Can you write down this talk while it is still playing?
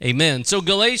Amen. So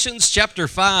Galatians chapter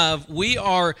 5, we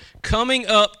are coming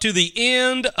up to the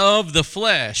end of the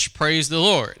flesh. Praise the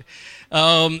Lord.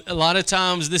 A lot of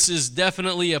times this is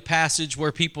definitely a passage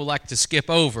where people like to skip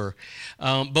over.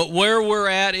 But where we're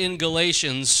at in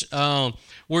Galatians,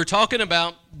 we're talking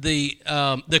about the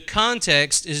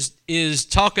context is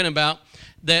talking about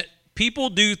that people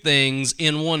do things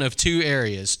in one of two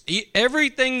areas.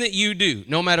 Everything that you do,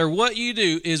 no matter what you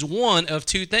do, is one of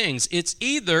two things. It's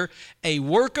either a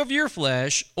work of your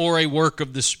flesh or a work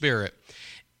of the Spirit.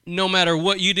 No matter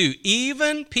what you do.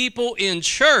 Even people in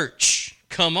church,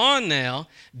 come on now,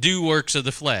 do works of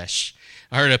the flesh.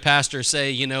 I heard a pastor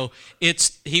say, he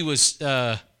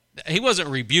wasn't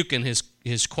rebuking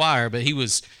his choir, but he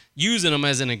was using them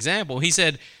as an example. He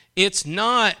said, it's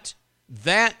not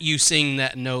that you sing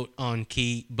that note on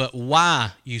key, but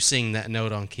why you sing that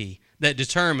note on key that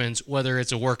determines whether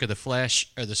it's a work of the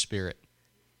flesh or the Spirit.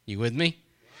 You with me?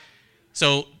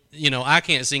 So, I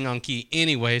can't sing on key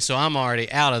anyway, so I'm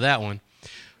already out of that one.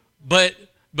 But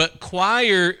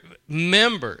choir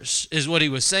members, is what he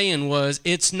was saying, was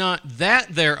it's not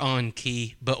that they're on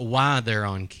key, but why they're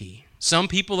on key. Some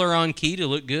people are on key to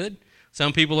look good.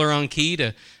 Some people are on key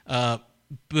to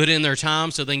put in their time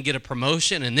so they can get a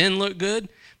promotion and then look good.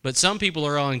 But some people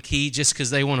are on key just because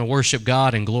they want to worship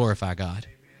God and glorify God.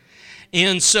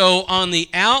 And so on the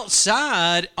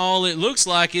outside, all it looks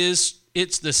like is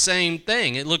it's the same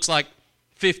thing. It looks like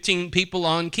 15 people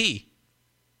on key.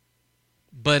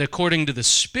 But according to the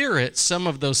Spirit, some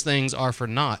of those things are for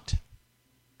naught.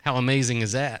 How amazing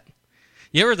is that?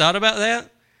 You ever thought about that?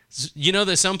 You know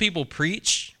that some people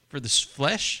preach for the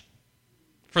flesh?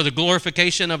 For the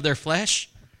glorification of their flesh?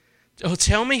 Oh,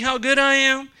 tell me how good I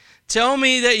am. Tell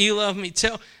me that you love me.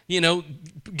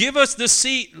 Give us the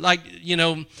seat,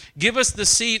 give us the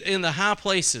seat in the high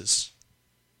places.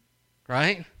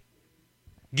 Right?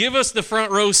 Give us the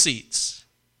front row seats.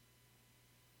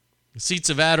 The seats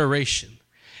of adoration.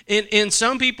 And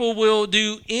some people will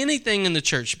do anything in the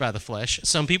church by the flesh.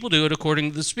 Some people do it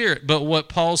according to the Spirit. But what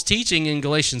Paul's teaching in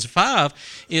Galatians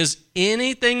 5 is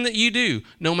anything that you do,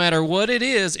 no matter what it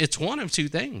is, it's one of two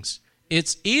things.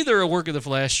 It's either a work of the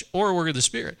flesh or a work of the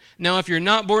Spirit. Now, if you're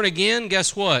not born again,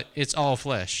 guess what? It's all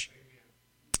flesh.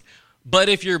 But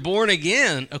if you're born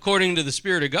again, according to the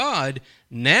Spirit of God,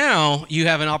 now you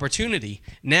have an opportunity.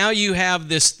 Now you have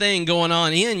this thing going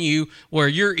on in you where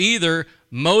you're either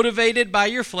motivated by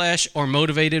your flesh or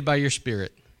motivated by your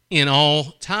Spirit in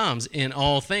all times, in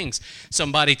all things.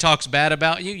 Somebody talks bad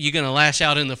about you, you're going to lash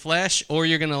out in the flesh or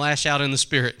you're going to lash out in the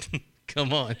Spirit.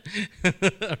 Come on.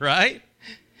 Right?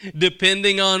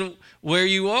 Depending on where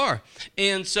you are.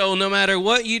 And so no matter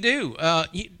what you do,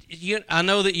 I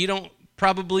know that you don't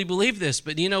probably believe this,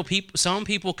 but some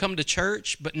people come to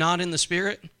church but not in the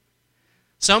Spirit.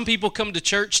 Some people come to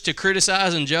church to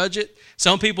criticize and judge it.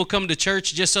 Some people come to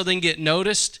church just so they can get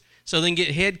noticed, so they can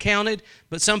get head counted.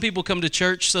 But some people come to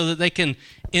church so that they can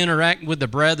interact with the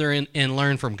brethren and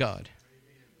learn from God.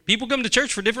 People come to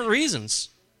church for different reasons.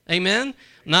 Amen?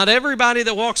 Not everybody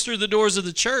that walks through the doors of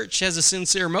the church has a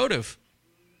sincere motive.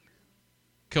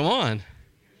 Come on.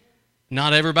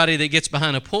 Not everybody that gets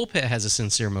behind a pulpit has a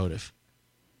sincere motive.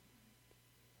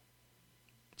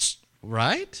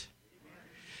 Right?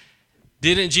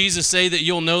 Didn't Jesus say that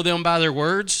you'll know them by their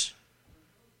words?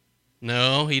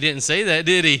 No, he didn't say that,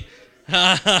 did he?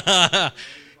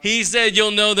 He said you'll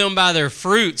know them by their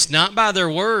fruits, not by their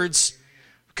words.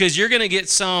 Because you're going to get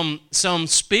some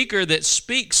speaker that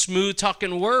speaks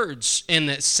smooth-talking words and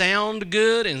that sound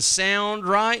good and sound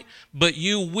right, but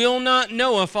you will not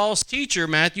know a false teacher,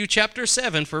 Matthew chapter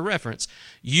 7 for reference.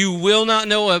 You will not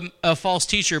know a false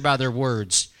teacher by their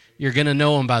words. You're going to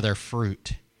know them by their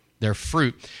fruit. Their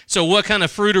fruit. So what kind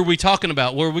of fruit are we talking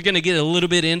about? Well, we're going to get a little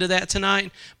bit into that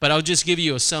tonight, but I'll just give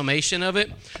you a summation of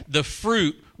it. The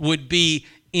fruit would be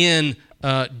in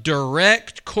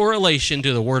direct correlation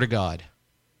to the Word of God.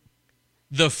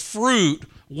 The fruit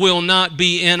will not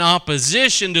be in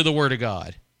opposition to the Word of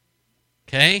God.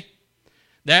 Okay?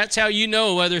 That's how you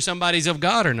know whether somebody's of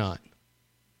God or not.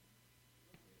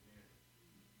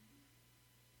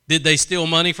 Did they steal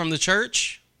money from the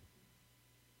church?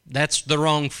 That's the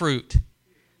wrong fruit.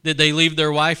 Did they leave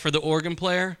their wife for the organ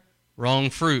player? Wrong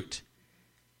fruit.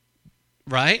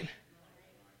 Right?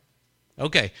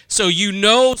 Okay. So you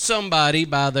know somebody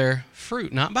by their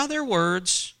fruit, not by their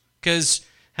words. Because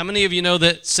how many of you know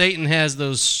that Satan has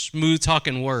those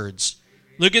smooth-talking words?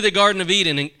 Look at the Garden of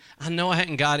Eden. And I know I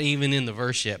hadn't got even in the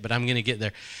verse yet, but I'm going to get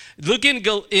there. Look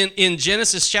in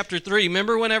Genesis chapter 3.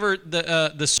 Remember whenever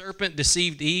the serpent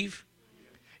deceived Eve?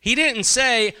 He didn't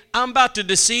say, I'm about to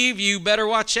deceive you, better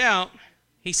watch out.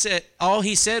 All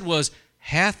he said was,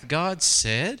 Hath God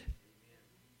said?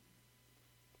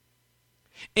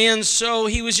 And so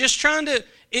he was just trying to,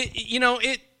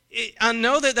 I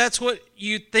know that that's what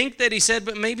you think that he said,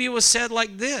 but maybe it was said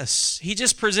like this. He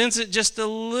just presents it just a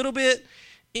little bit.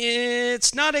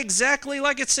 It's not exactly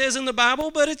like it says in the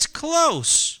Bible, but it's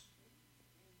close.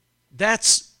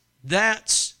 That's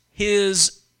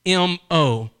his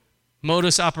M.O.,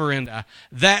 modus operandi.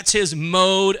 That's his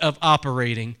mode of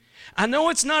operating. I know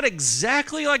it's not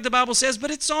exactly like the Bible says,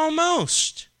 but it's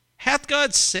almost. Hath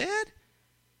God said?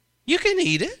 You can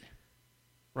eat it,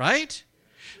 right?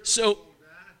 So,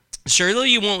 surely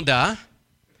you won't die.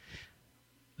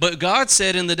 But God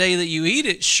said in the day that you eat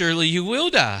it, surely you will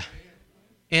die.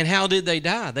 And how did they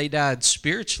die? They died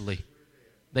spiritually.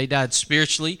 They died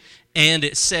spiritually, and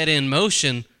it set in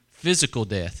motion physical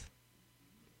death.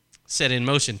 Set in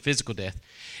motion physical death.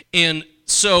 And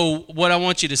so what I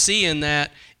want you to see in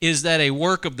that is that a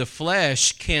work of the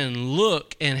flesh can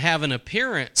look and have an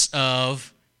appearance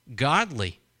of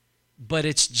godly, but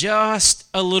it's just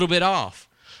a little bit off.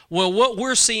 Well, what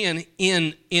we're seeing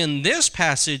in this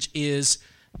passage is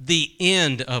the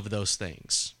end of those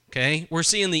things, okay? We're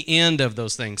seeing the end of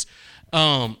those things.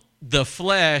 The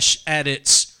flesh at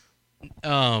its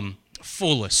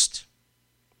fullest.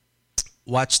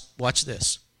 Watch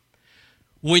this.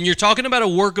 When you're talking about a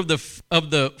work of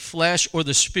the flesh or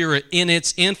the spirit in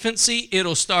its infancy,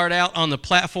 it'll start out on the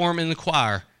platform in the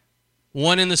choir.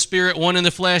 One in the spirit, one in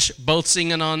the flesh, both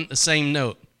singing on the same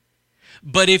note.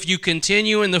 But if you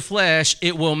continue in the flesh,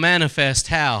 it will manifest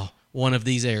how? One of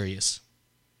these areas.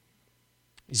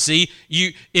 You see,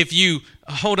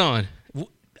 hold on.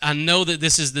 I know that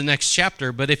this is the next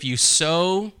chapter, but if you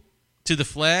sow to the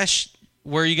flesh,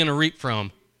 where are you going to reap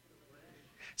from?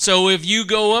 So if you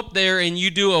go up there and you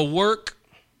do a work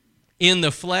in the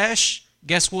flesh,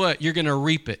 guess what? You're going to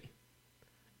reap it.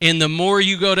 And the more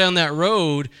you go down that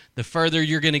road, the further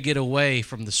you're going to get away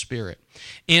from the Spirit.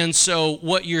 And so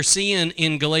what you're seeing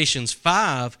in Galatians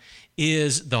 5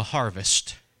 is the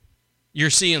harvest.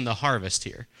 You're seeing the harvest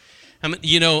here.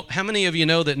 How many of you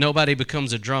know that nobody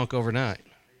becomes a drunk overnight?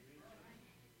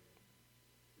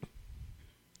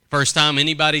 First time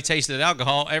anybody tasted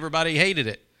alcohol, everybody hated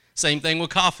it. Same thing with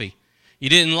coffee. You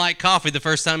didn't like coffee the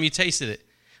first time you tasted it.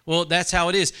 Well, that's how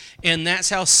it is. And that's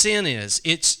how sin is.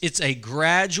 It's a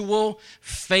gradual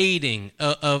fading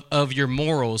of your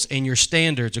morals and your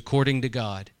standards according to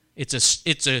God.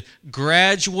 It's a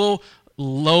gradual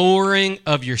lowering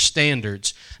of your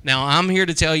standards. Now, I'm here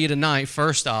to tell you tonight,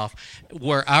 first off,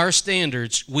 where our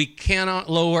standards, we cannot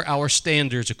lower our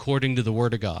standards according to the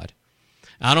Word of God.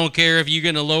 I don't care if you're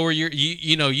going to lower your,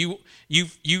 you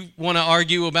want to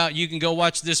argue about you can go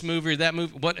watch this movie or that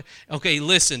movie. What? Okay,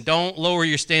 listen, don't lower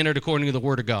your standard according to the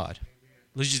Word of God.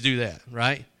 Let's just do that,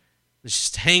 right? Let's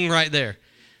just hang right there.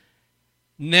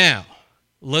 Now,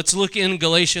 let's look in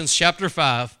Galatians chapter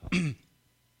 5,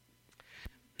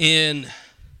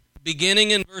 beginning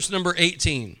in verse number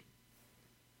 18.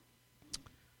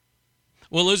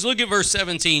 Well, let's look at verse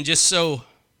 17 just so,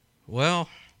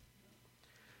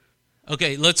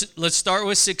 okay, let's start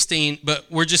with 16, but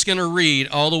we're just going to read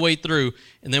all the way through,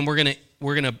 and then we're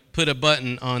going to put a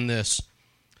button on this.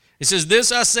 It says,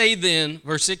 "This I say then,"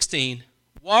 verse 16,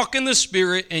 "walk in the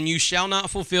Spirit, and you shall not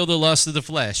fulfill the lust of the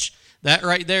flesh." That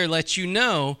right there lets you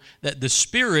know that the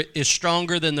Spirit is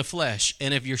stronger than the flesh.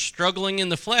 And if you're struggling in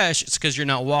the flesh, it's because you're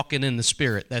not walking in the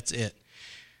Spirit. That's it.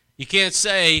 You can't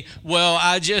say, well,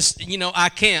 I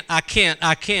can't.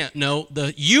 No,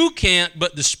 you can't,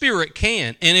 but the Spirit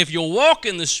can. And if you'll walk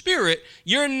in the Spirit,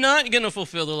 you're not going to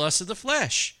fulfill the lust of the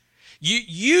flesh.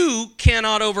 You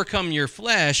cannot overcome your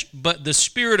flesh, but the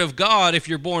Spirit of God, if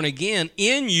you're born again,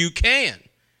 in you can.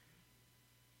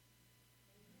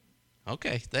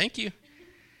 Okay, thank you.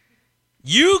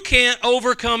 You can't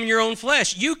overcome your own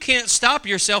flesh. You can't stop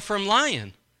yourself from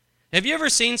lying. Have you ever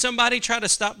seen somebody try to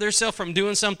stop themselves from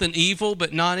doing something evil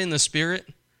but not in the Spirit?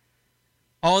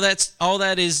 All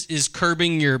that is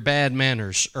curbing your bad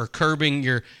manners or curbing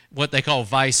your what they call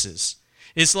vices.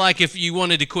 It's like if you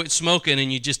wanted to quit smoking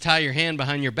and you just tie your hand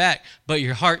behind your back, but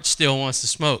your heart still wants to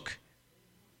smoke.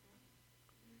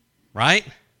 Right?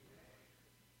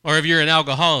 Or if you're an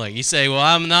alcoholic, you say, "Well,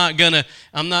 I'm not gonna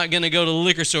go to the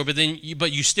liquor store,"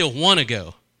 but you still want to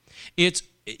go.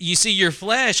 You see, your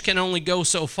flesh can only go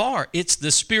so far. It's the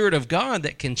Spirit of God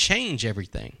that can change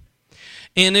everything.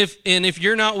 And if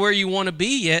you're not where you want to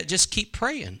be yet, just keep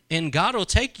praying, and God will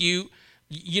take you.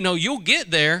 You'll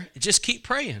get there. Just keep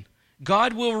praying.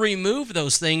 God will remove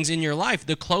those things in your life.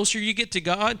 The closer you get to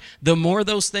God, the more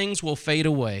those things will fade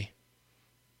away.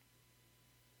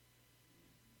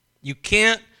 You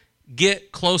can't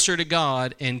get closer to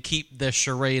God and keep the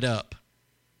charade up.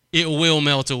 It will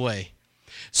melt away.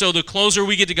 So the closer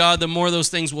we get to God, the more those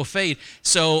things will fade.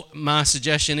 So my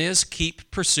suggestion is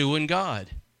keep pursuing God.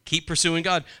 Keep pursuing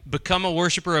God. Become a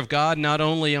worshiper of God, not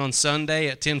only on Sunday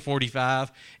at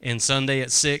 10:45 and Sunday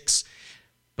at 6,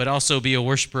 but also be a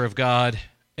worshiper of God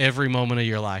every moment of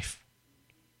your life.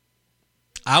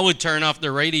 I would turn off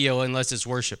the radio unless it's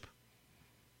worship.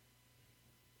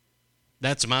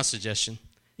 That's my suggestion.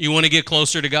 You want to get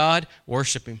closer to God?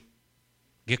 Worship Him.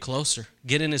 Get closer.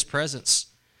 Get in His presence.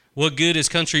 What good is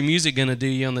country music going to do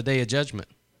you on the day of judgment?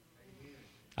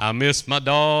 I miss my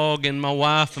dog and my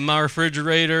wife and my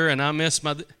refrigerator, and I miss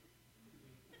my...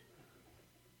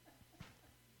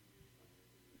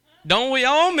 Don't we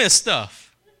all miss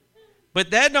stuff?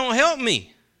 But that don't help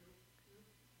me.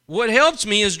 What helps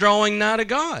me is drawing nigh to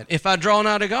God. If I draw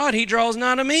nigh to God, He draws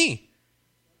nigh to me.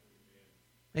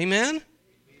 Amen?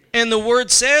 And the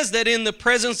Word says that in the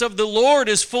presence of the Lord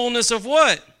is fullness of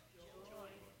what?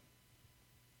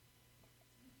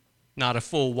 Not a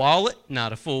full wallet,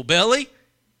 not a full belly,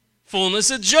 fullness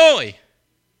of joy.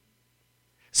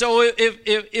 So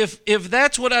if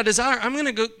that's what I desire, I'm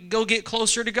going to go get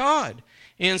closer to God.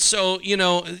 And so,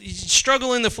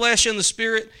 struggle in the flesh and the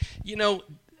spirit,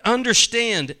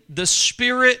 understand the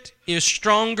spirit is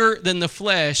stronger than the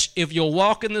flesh. If you'll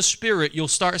walk in the spirit, you'll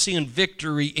start seeing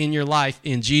victory in your life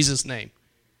in Jesus' name.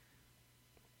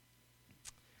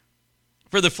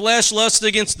 For the flesh lusts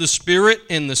against the spirit,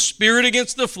 and the spirit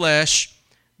against the flesh.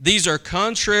 These are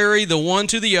contrary the one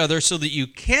to the other, so that you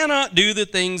cannot do the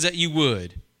things that you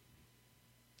would.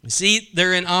 You see,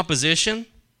 they're in opposition,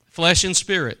 flesh and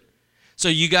spirit. So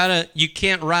you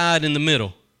can't ride in the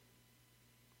middle.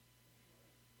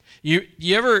 Do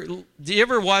you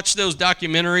ever watch those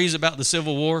documentaries about the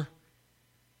Civil War?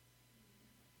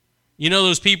 You know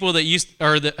those people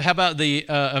that how about the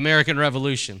American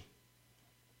Revolution?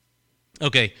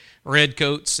 Okay,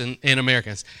 redcoats and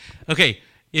Americans. Okay,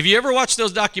 if you ever watch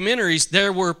those documentaries,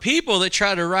 there were people that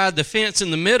tried to ride the fence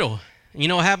in the middle. You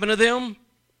know what happened to them?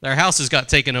 Their houses got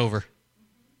taken over.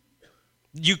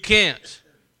 You can't.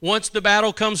 Once the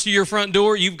battle comes to your front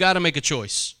door, you've got to make a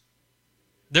choice.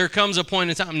 There comes a point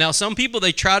in time. Now, some people,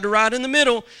 they tried to ride in the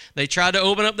middle. They tried to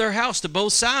open up their house to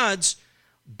both sides.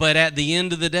 But at the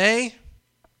end of the day,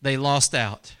 they lost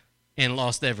out and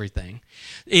lost everything.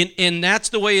 And that's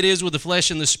the way it is with the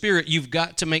flesh and the spirit. You've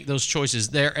got to make those choices.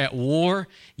 They're at war.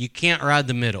 You can't ride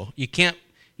the middle. You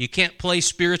can't play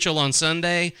spiritual on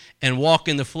Sunday and walk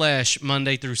in the flesh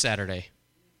Monday through Saturday.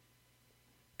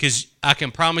 Because I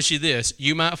can promise you this,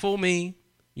 you might fool me,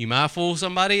 you might fool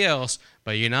somebody else,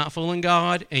 but you're not fooling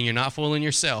God and you're not fooling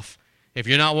yourself. If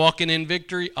you're not walking in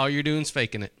victory, all you're doing is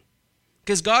faking it.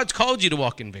 Because God's called you to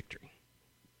walk in victory.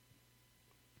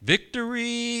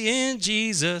 Victory in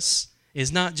Jesus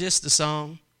is not just a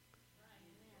song.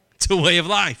 It's a way of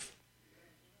life.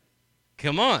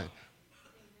 Come on.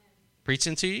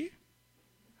 Preaching to you?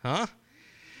 Huh?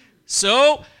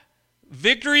 So,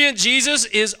 victory in Jesus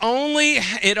only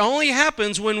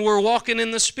happens when we're walking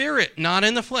in the Spirit, not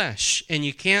in the flesh. And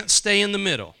you can't stay in the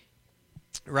middle.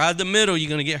 Ride the middle, you're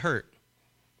going to get hurt.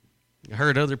 You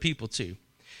hurt other people too.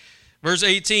 Verse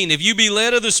 18, if you be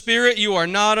led of the Spirit, you are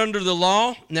not under the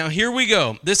law. Now here we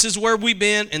go. This is where we've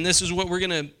been, and this is what we're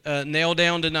going to nail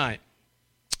down tonight.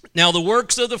 Now the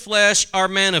works of the flesh are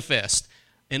manifest.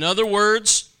 In other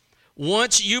words,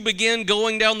 once you begin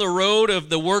going down the road of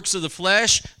the works of the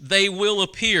flesh, they will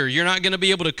appear. You're not going to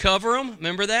be able to cover them.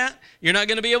 Remember that? You're not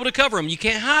going to be able to cover them. You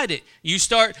can't hide it. You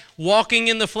start walking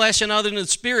in the flesh and other than the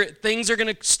Spirit, things are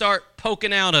going to start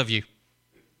poking out of you.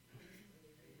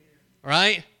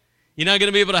 Right? You're not going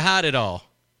to be able to hide it all.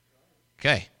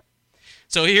 Okay.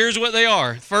 So here's what they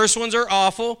are. First ones are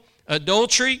awful.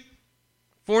 Adultery,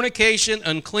 fornication,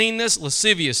 uncleanness,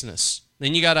 lasciviousness.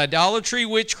 Then you got idolatry,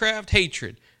 witchcraft,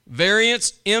 hatred,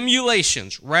 variance,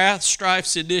 emulations, wrath, strife,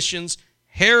 seditions,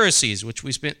 heresies, which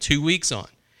we spent 2 weeks on,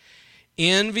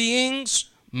 envyings,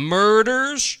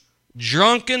 murders,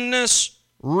 drunkenness,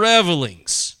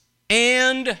 revelings,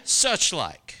 and such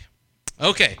like.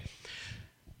 Okay.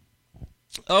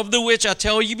 Of the which I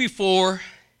tell you before,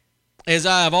 as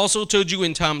I have also told you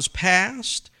in times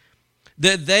past,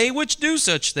 that they which do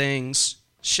such things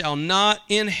shall not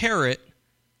inherit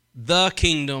the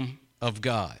kingdom of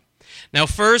God. Now,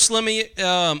 first, let me,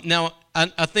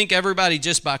 I think everybody,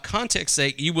 just by context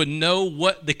sake, you would know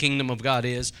what the kingdom of God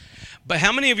is. But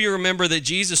how many of you remember that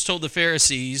Jesus told the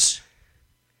Pharisees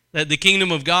that the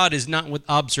kingdom of God is not with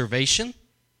observation?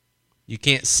 You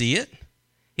can't see it.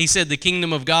 He said the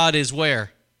kingdom of God is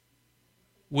where?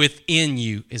 Within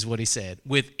you is what he said.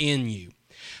 Within you.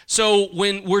 So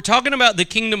when we're talking about the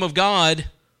kingdom of God,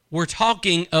 We're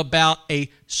talking about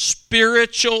a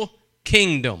spiritual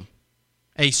kingdom.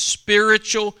 A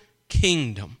spiritual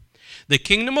kingdom. The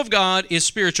kingdom of God is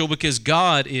spiritual because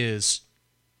God is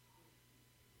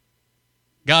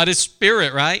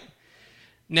spirit, right?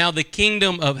 Now, the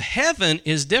kingdom of heaven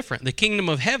is different. The kingdom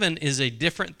of heaven is a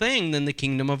different thing than the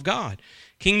kingdom of God.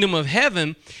 Kingdom of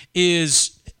heaven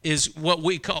is what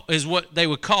they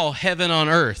would call heaven on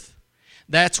earth.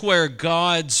 That's where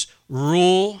God's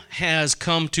rule has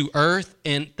come to earth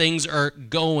and things are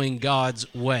going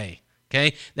God's way.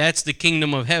 Okay? That's the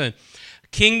kingdom of heaven.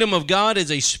 Kingdom of God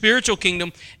is a spiritual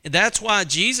kingdom. That's why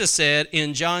Jesus said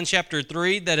in John chapter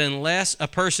 3 that unless a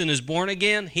person is born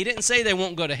again, he didn't say they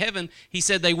won't go to heaven. He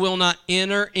said they will not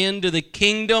enter into the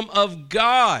kingdom of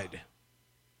God.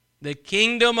 The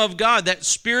kingdom of God, that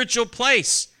spiritual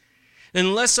place.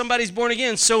 Unless somebody's born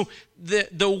again. So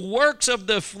the works of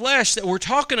the flesh that we're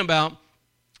talking about,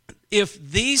 if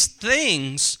these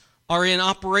things are in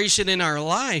operation in our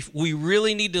life, we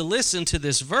really need to listen to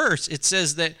this verse. It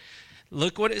says that,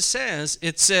 look what it says.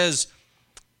 It says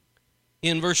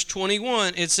in verse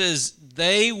 21, it says,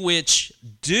 they which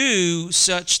do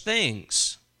such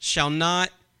things shall not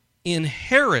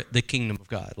inherit the kingdom of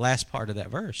God. Last part of that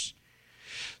verse.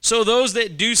 So those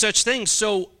that do such things,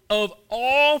 so of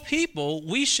all people,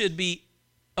 we should be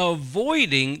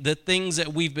avoiding the things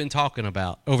that we've been talking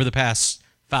about over the past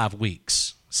 5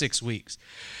 weeks, 6 weeks.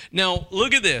 Now,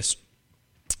 look at this.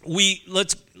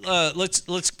 Let's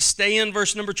stay in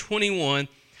verse number 21.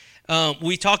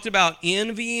 We talked about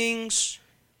envyings,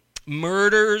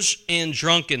 murders, and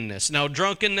drunkenness. Now,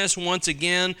 drunkenness, once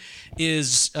again,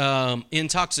 is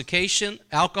intoxication,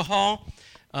 alcohol.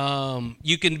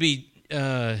 You can be,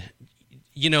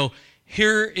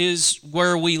 here is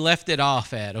where we left it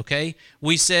off at, okay?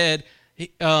 We said,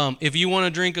 if you want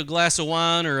to drink a glass of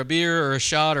wine or a beer or a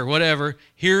shot or whatever,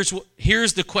 here's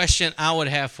the question I would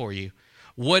have for you.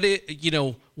 What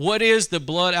is the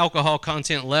blood alcohol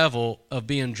content level of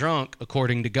being drunk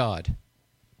according to God?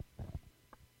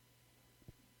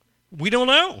 We don't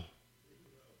know.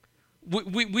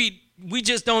 We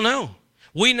just don't know.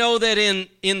 We know that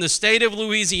in the state of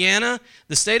Louisiana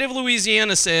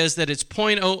says that it's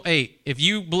 0.08. If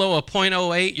you blow a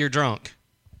 0.08, you're drunk.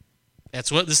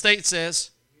 That's what the state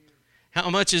says. How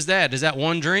much is that? Is that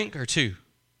one drink or two?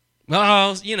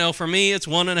 Well, for me, it's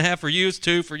 1.5. For you, it's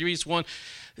 2. For you, it's 1.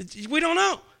 We don't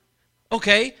know.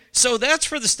 Okay, so that's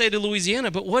for the state of Louisiana.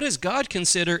 But what does God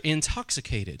consider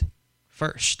intoxicated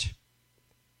first?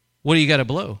 What do you got to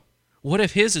blow? What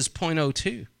if his is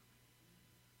 0.02?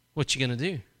 What you going to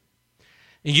do?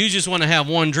 And you just want to have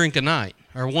one drink a night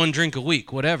or one drink a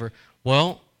week, whatever.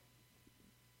 Well,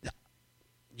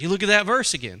 you look at that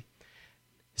verse again.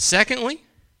 Secondly,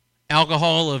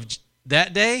 alcohol of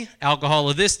that day, alcohol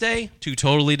of this day, two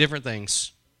totally different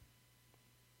things.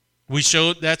 We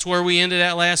showed, that's where we ended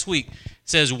at last week. It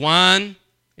says wine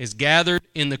is gathered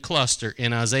in the cluster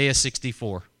in Isaiah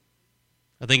 64.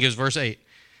 I think it was verse 8.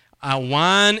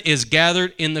 Wine is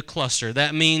gathered in the cluster.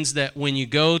 That means that when you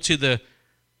go to the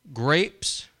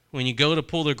grapes, when you go to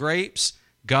pull the grapes,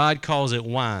 God calls it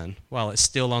wine while it's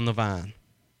still on the vine.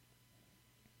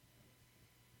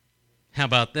 How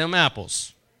about them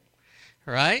apples?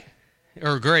 Right?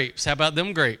 Or grapes. How about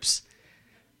them grapes?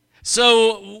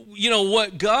 So,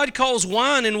 what God calls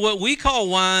wine and what we call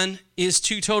wine is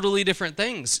two totally different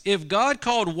things. If God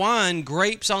called wine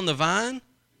grapes on the vine,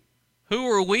 who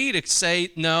are we to say,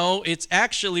 no, it's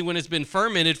actually when it's been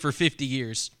fermented for 50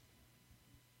 years?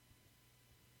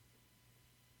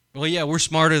 Well, yeah, we're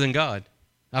smarter than God.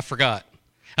 I forgot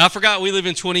we live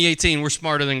in 2018. We're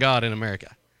smarter than God in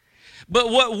America. But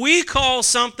what we call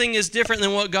something is different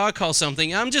than what God calls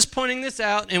something. I'm just pointing this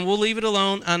out, and we'll leave it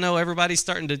alone. I know everybody's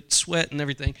starting to sweat and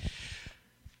everything.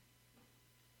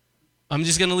 I'm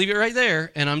just going to leave it right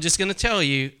there, and I'm just going to tell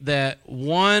you that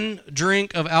one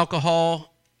drink of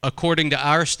alcohol, according to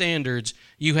our standards,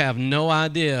 you have no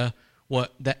idea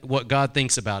what God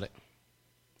thinks about it.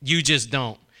 You just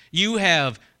don't. You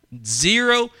have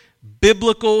zero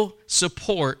biblical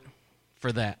support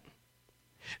for that.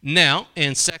 Now,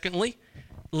 and secondly,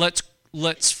 let's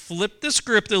flip the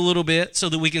script a little bit so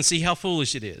that we can see how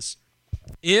foolish it is.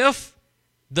 If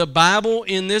the Bible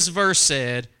in this verse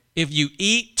said, if you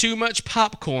eat too much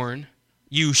popcorn,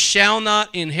 you shall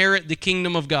not inherit the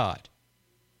kingdom of God.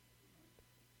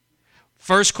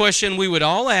 First question we would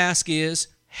all ask is,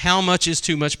 how much is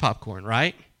too much popcorn,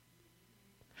 right?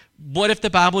 What if the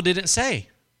Bible didn't say?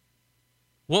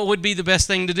 What would be the best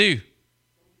thing to do?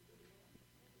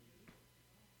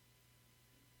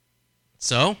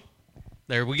 So,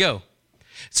 there we go.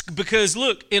 It's because,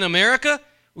 look, in America,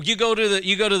 You go to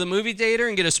the movie theater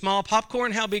and get a small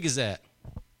popcorn. How big is that?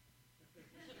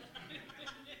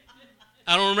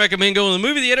 I don't recommend going to the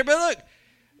movie theater, but look,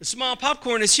 a small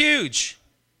popcorn is huge.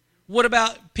 What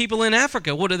about people in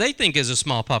Africa? What do they think is a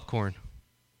small popcorn?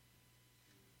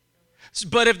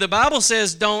 But if the Bible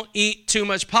says don't eat too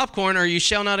much popcorn or you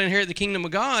shall not inherit the kingdom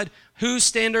of God, whose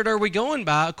standard are we going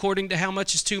by according to how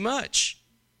much is too much?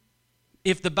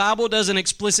 If the Bible doesn't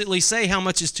explicitly say how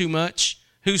much is too much,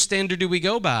 whose standard do we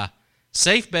go by?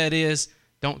 Safe bet is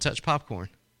don't touch popcorn.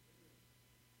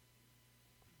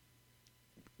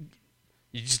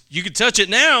 You could touch it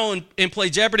now and play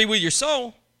Jeopardy with your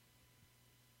soul.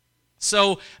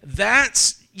 So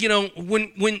that's,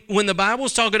 when the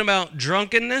Bible's talking about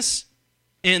drunkenness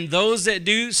and those that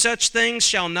do such things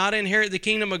shall not inherit the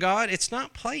kingdom of God, it's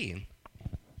not playing.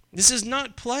 This is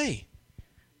not play.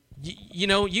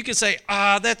 You can say,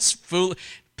 that's foolish.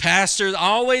 Pastor's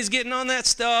always getting on that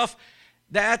stuff.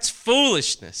 That's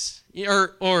foolishness.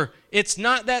 Or it's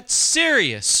not that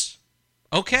serious.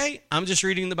 Okay, I'm just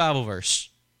reading the Bible verse.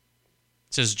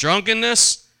 It says,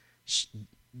 drunkenness,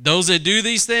 those that do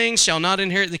these things shall not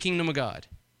inherit the kingdom of God.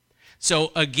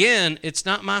 So again, it's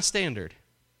not my standard,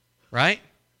 right?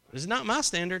 It's not my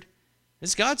standard.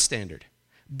 It's God's standard.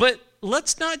 But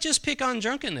let's not just pick on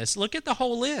drunkenness. Look at the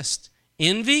whole list.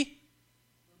 Envy,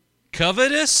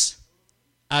 covetous,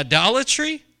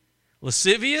 idolatry,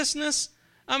 lasciviousness.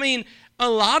 I mean, a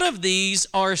lot of these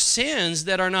are sins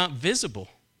that are not visible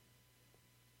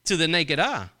to the naked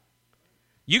eye.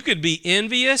 You could be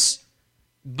envious,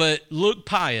 but look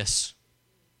pious.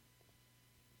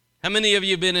 How many of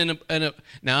you have been in a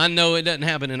now I know it doesn't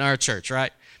happen in our church,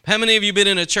 right? How many of you have been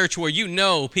in a church where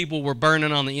people were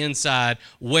burning on the inside,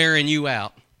 wearing you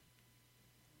out?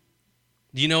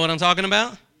 Do you know what I'm talking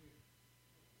about?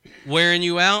 Wearing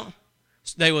you out?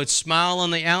 They would smile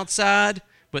on the outside,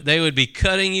 but they would be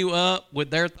cutting you up with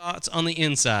their thoughts on the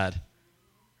inside.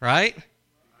 Right?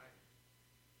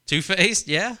 Two-faced,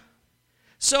 yeah.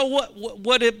 So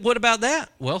what about that?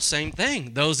 Well, same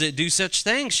thing. Those that do such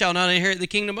things shall not inherit the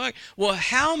kingdom of God. Well,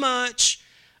 how much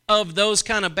of those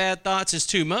kind of bad thoughts is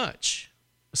too much?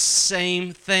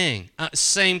 Same thing.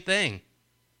 Same thing.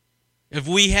 If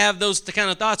we have those kind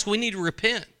of thoughts, we need to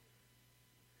repent.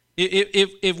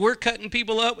 If we're cutting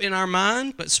people up in our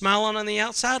mind but smiling on the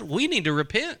outside, we need to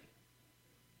repent.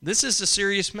 This is a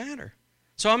serious matter.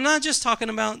 So I'm not just talking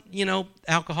about,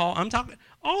 alcohol. I'm talking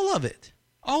all of it.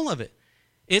 All of it.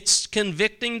 It's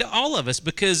convicting to all of us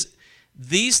because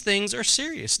these things are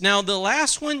serious. Now, the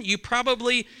last one you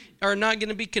probably are not going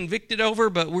to be convicted over,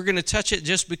 but we're going to touch it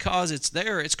just because it's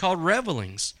there. It's called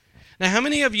revelings. Now, how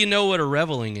many of you know what a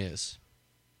reveling is?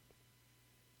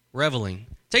 Reveling.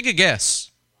 Take a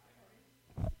guess.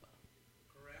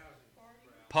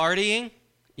 Partying?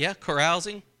 Yeah,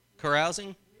 carousing.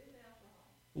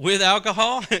 With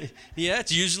alcohol? Yeah,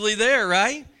 it's usually there,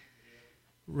 right?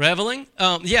 Reveling?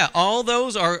 All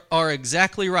those are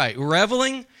exactly right.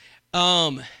 Reveling,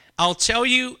 I'll tell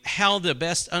you how to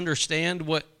best understand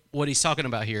what he's talking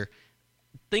about here.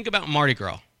 Think about Mardi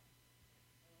Gras.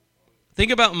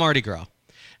 Think about Mardi Gras.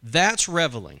 That's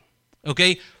reveling.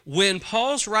 Okay? When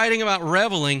Paul's writing about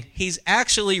reveling, he's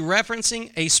actually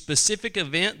referencing a specific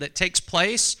event that takes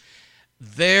place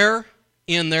there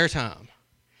in their time.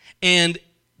 And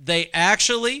they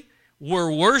actually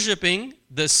were worshiping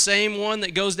the same one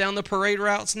that goes down the parade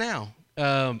routes now,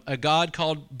 a god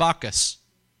called Bacchus.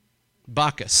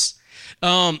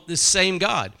 The same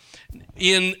god.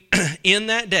 In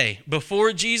that day,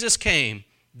 before Jesus came,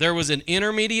 there was an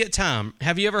intermediate time.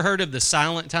 Have you ever heard of the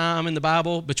silent time in the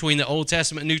Bible between the Old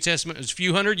Testament and New Testament? It was a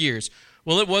few hundred years.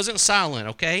 Well, it wasn't silent,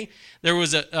 okay? There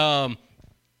was a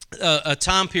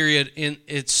time period,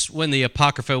 it's when the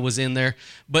Apocrypha was in there,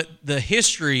 but the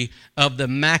history of the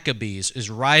Maccabees is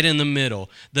right in the middle.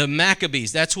 The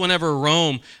Maccabees, that's whenever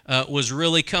Rome was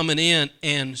really coming in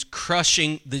and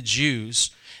crushing the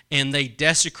Jews. And they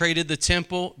desecrated the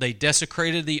temple, they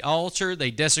desecrated the altar,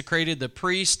 they desecrated the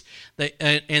priest,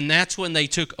 and that's when they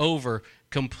took over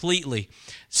completely.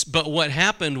 But what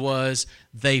happened was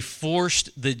they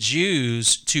forced the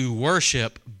Jews to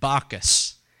worship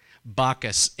Bacchus.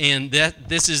 And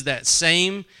this is that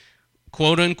same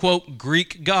quote-unquote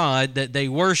Greek god that they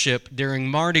worship during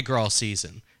Mardi Gras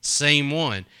season. Same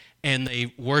one. And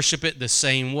they worship it the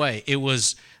same way. It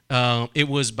was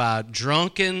by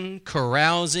drunken,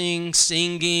 carousing,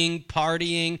 singing,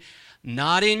 partying,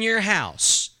 not in your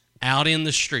house, out in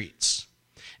the streets.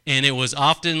 And it was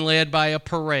often led by a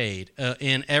parade,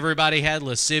 and everybody had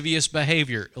lascivious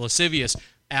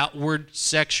outward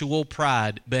sexual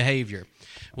pride behavior,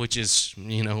 which is,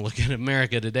 look at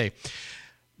America today.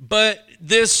 But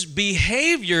this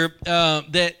behavior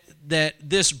that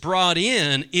this brought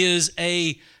in is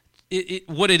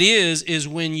what it is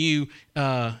when you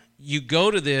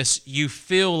go to this, you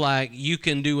feel like you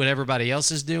can do what everybody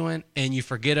else is doing, and you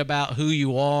forget about who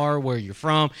you are, where you're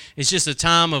from. It's just a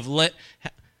time of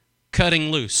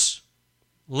cutting loose,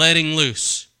 letting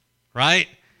loose, right?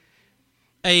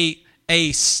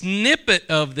 A snippet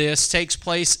of this takes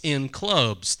place in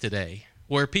clubs today,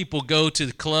 where people go to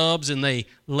the clubs and they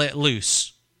let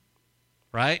loose,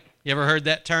 right? You ever heard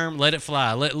that term? Let it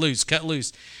fly, let loose, cut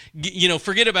loose.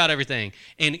 Forget about everything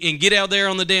and get out there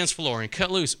on the dance floor and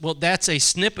cut loose. Well, that's a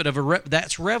snippet of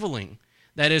that's reveling.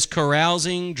 That is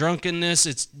carousing, drunkenness.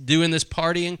 It's doing this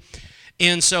partying.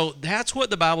 And so that's what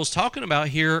the Bible's talking about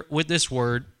here with this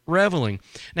word reveling.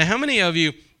 Now, how many of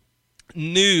you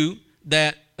knew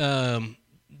that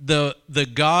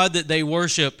the God that they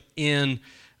worship in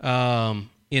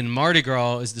Mardi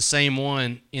Gras is the same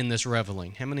one in this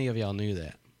reveling? How many of y'all knew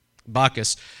that?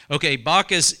 Bacchus. Okay,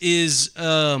 Bacchus is,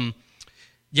 y'all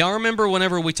remember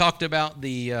whenever we talked about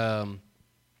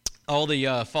all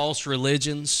the false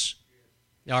religions?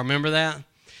 Y'all remember that?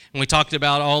 And we talked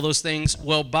about all those things.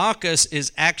 Well, Bacchus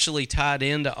is actually tied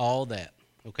into all that,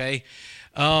 okay?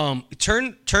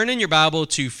 Turn in your Bible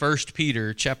to 1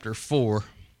 Peter chapter 4.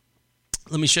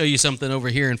 Let me show you something over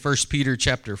here in 1 Peter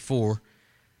chapter 4.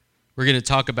 We're going to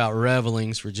talk about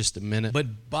revelings for just a minute.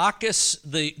 But Bacchus,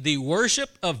 the worship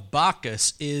of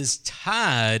Bacchus is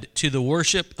tied to the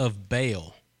worship of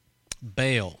Baal.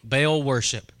 Baal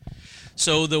worship.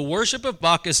 So the worship of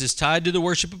Bacchus is tied to the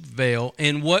worship of Baal.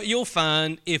 And what you'll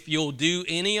find, if you'll do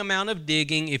any amount of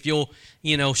digging, if you'll,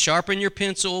 sharpen your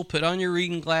pencil, put on your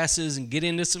reading glasses, and get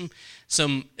into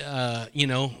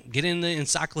get in the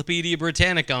Encyclopedia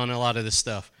Britannica on a lot of this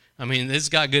stuff. I mean, this has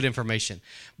got good information.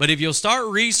 But if you'll start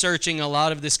researching a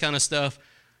lot of this kind of stuff,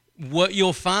 what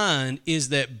you'll find is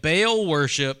that Baal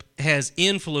worship has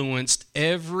influenced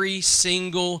every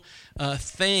single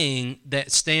thing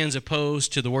that stands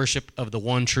opposed to the worship of the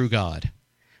one true God.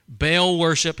 Baal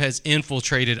worship has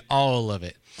infiltrated all of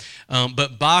it.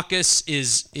 But Bacchus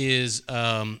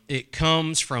it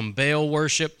comes from Baal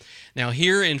worship. Now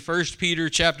here in 1 Peter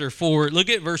chapter 4, look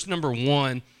at verse number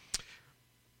 1.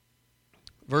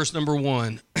 Verse number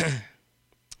 1,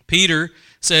 Peter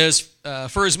says,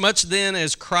 "For as much then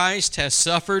as Christ has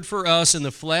suffered for us in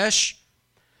the flesh,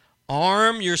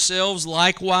 arm yourselves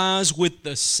likewise with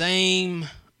the same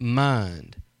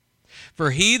mind.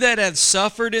 For he that hath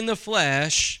suffered in the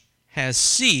flesh has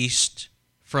ceased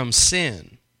from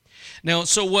sin." Now,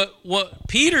 so what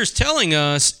Peter's telling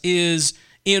us is,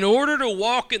 in order to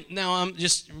walk in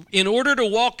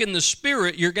the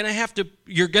Spirit, you're going to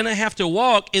have to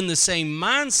walk in the same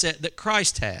mindset that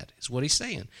Christ had. Is what he's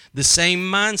saying. The same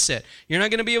mindset. You're not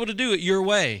going to be able to do it your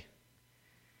way.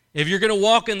 If you're going to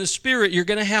walk in the Spirit, you're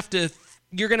going to have to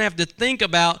think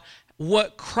about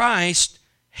what Christ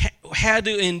had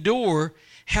to endure,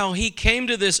 how he came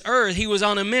to this earth. He was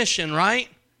on a mission, right?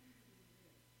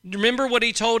 Remember what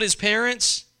he told his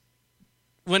parents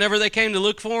whenever they came to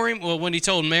look for him? Well, when he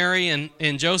told Mary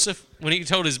and Joseph, when he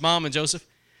told his mom and Joseph,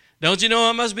 "Don't you know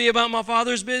I must be about my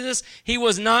Father's business?" He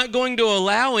was not going to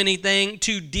allow anything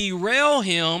to derail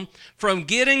him from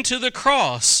getting to the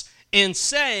cross and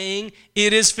saying,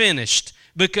 "It is finished."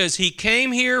 Because he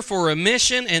came here for a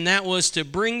mission, and that was to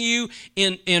bring you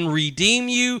in and redeem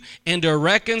you and to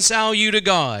reconcile you to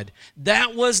God.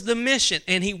 That was the mission,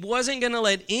 and he wasn't going to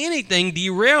let anything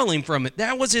derail him from it.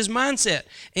 That was his mindset.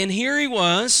 And here he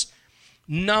was,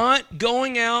 not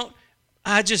going out,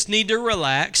 "I just need to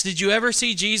relax." Did you ever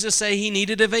see Jesus say he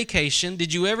needed a vacation?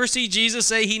 Did you ever see Jesus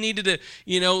say he needed to,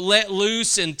 let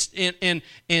loose and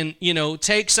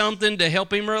take something to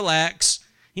help him relax?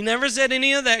 He never said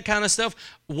any of that kind of stuff.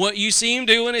 What you see him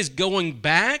doing is going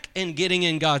back and getting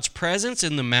in God's presence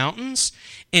in the mountains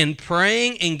and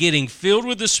praying and getting filled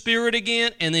with the Spirit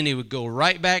again, and then he would go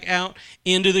right back out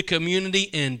into the community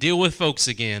and deal with folks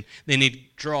again. Then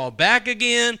he'd draw back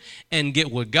again and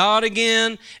get with God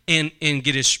again and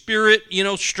get his spirit,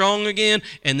 strong again,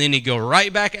 and then he'd go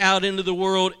right back out into the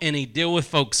world and he'd deal with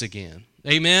folks again.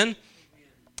 Amen?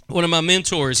 One of my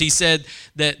mentors, he said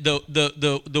that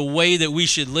the way that we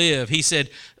should live, he said,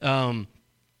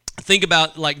 think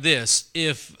about like this: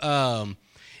 if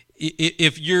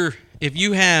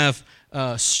you have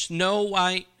snow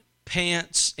white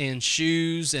pants and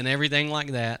shoes and everything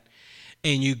like that,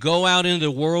 and you go out into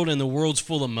the world and the world's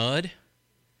full of mud,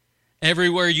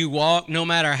 everywhere you walk, no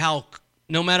matter how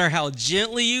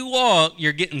gently you walk,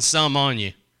 you're getting some on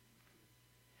you.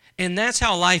 And that's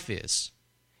how life is.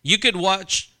 You could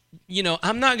watch.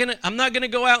 I'm not gonna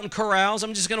go out and carouse.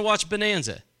 I'm just gonna watch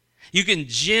Bonanza. You can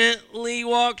gently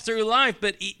walk through life,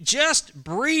 but just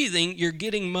breathing, you're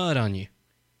getting mud on you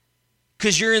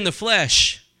because you're in the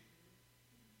flesh.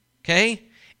 Okay?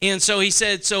 And so he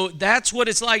said, so that's what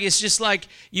it's like. It's just like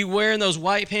you wearing those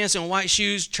white pants and white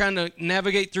shoes trying to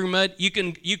navigate through mud. You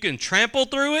can trample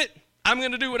through it. I'm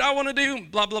going to do what I want to do,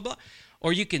 blah, blah, blah.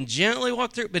 Or you can gently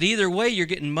walk through it. But either way, you're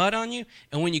getting mud on you.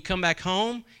 And when you come back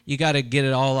home, you got to get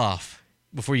it all off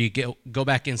before you go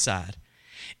back inside.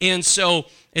 And so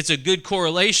it's a good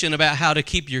correlation about how to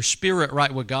keep your spirit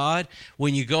right with God.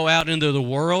 When you go out into the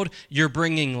world, you're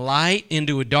bringing light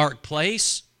into a dark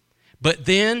place. But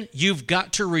then you've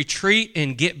got to retreat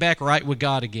and get back right with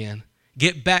God again.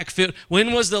 Get back filled.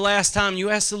 When was the last time you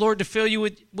asked the Lord to fill you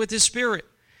with His Spirit?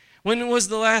 When was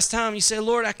the last time you said,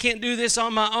 Lord, I can't do this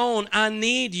on my own. I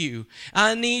need you.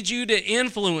 I need you to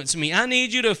influence me. I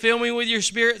need you to fill me with your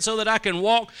Spirit so that I can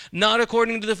walk not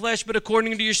according to the flesh, but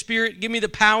according to your Spirit. Give me the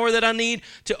power that I need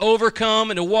to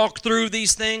overcome and to walk through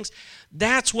these things.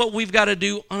 That's what we've got to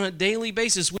do on a daily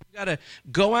basis. We've got to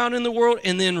go out in the world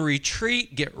and then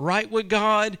retreat, get right with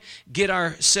God, get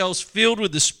ourselves filled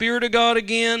with the Spirit of God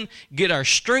again, get our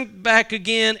strength back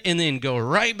again, and then go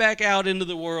right back out into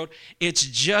the world. It's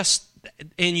just,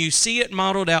 and you see it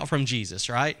modeled out from Jesus,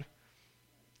 right?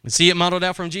 You see it modeled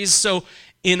out from Jesus. So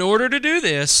in order to do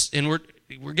this, and we're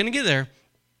going to get there,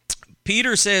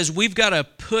 Peter says we've got to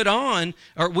put on,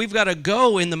 or we've got to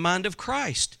go in the mind of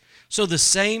Christ. So the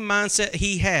same mindset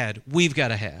he had, we've got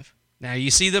to have. Now, you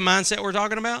see the mindset we're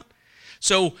talking about?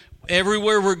 So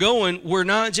everywhere we're going, we're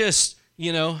not just,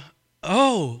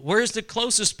 oh, where's the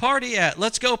closest party at?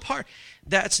 Let's go party.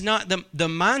 That's not, the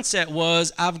mindset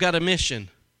was, I've got a mission.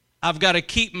 I've got to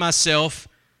keep myself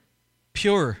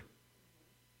pure.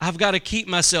 I've got to keep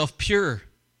myself pure,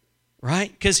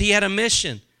 right? Because he had a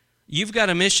mission. You've got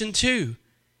a mission too.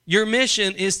 Your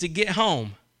mission is to get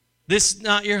home. This is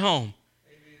not your home.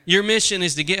 Your mission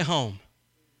is to get home.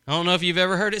 I don't know if you've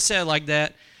ever heard it said like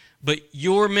that, but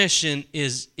your mission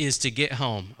is to get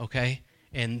home, okay?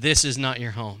 And this is not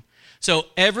your home. So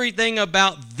everything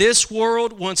about this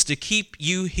world wants to keep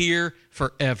you here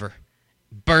forever,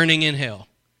 burning in hell.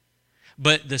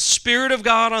 But the Spirit of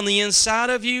God on the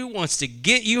inside of you wants to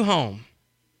get you home.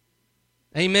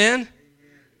 Amen?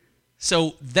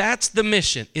 So that's the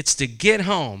mission. It's to get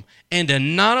home and to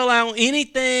not allow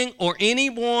anything or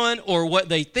anyone or what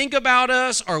they think about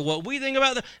us or what we think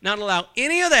about them, not allow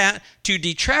any of that to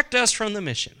detract us from the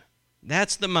mission.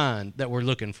 That's the mind that we're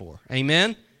looking for.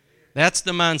 Amen? That's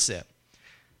the mindset.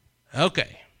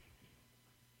 Okay.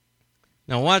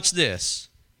 Now watch this.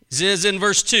 It says in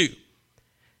verse 2,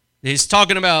 he's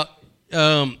talking about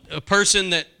a person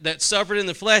that suffered in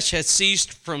the flesh has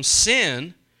ceased from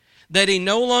sin, that he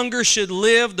no longer should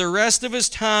live the rest of his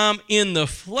time in the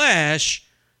flesh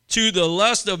to the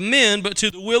lust of men, but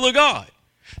to the will of God.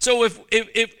 So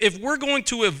if we're going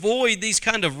to avoid these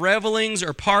kind of revelings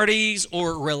or parties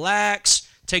or relax,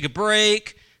 take a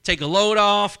break, take a load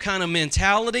off kind of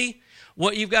mentality,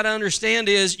 what you've got to understand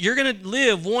is you're going to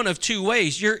live one of two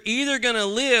ways. You're either going to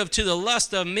live to the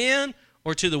lust of men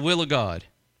or to the will of God.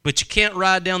 But you can't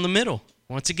ride down the middle.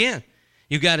 Once again,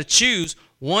 you've got to choose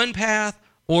one path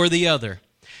or the other.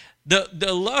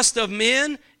 The lust of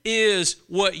men is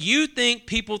what you think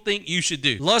people think you should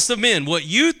do. Lust of men, what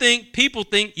you think people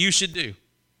think you should do.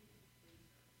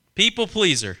 People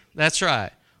pleaser, that's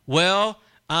right. Well,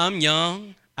 I'm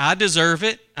young, I deserve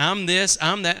it, I'm this,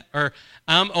 I'm that, or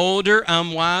I'm older,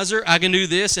 I'm wiser, I can do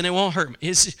this and it won't hurt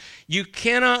me. You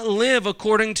cannot live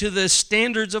according to the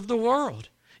standards of the world.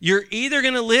 You're either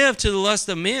going to live to the lust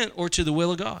of men or to the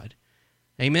will of God.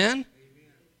 Amen?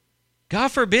 God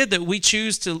forbid that we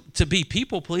choose to be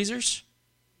people pleasers.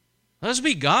 Let's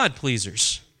be God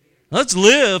pleasers. Let's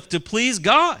live to please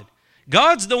God.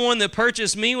 God's the one that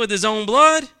purchased me with his own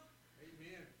blood.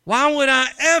 Amen. Why would I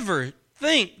ever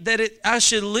think that I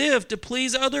should live to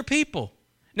please other people?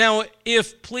 Now,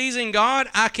 if pleasing God,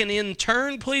 I can in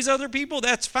turn please other people,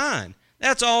 that's fine.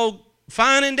 That's all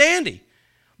fine and dandy.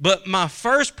 But my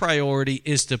first priority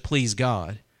is to please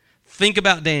God. Think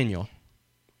about Daniel.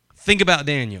 Think about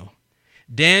Daniel.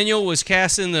 Daniel was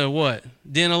cast in the what?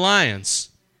 Den of lions.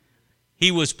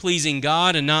 He was pleasing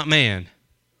God and not man.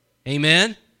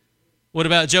 Amen? What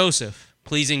about Joseph?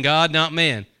 Pleasing God, not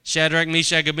man. Shadrach,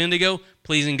 Meshach, Abednego,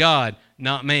 pleasing God,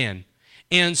 not man.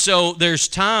 And so there's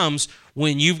times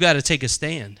when you've got to take a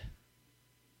stand.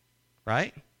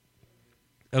 Right?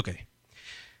 Okay.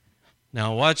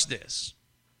 Now watch this.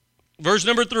 Verse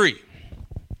number 3.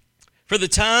 For the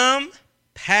time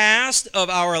past of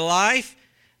our life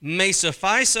may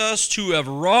suffice us to have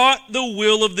wrought the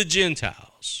will of the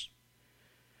Gentiles,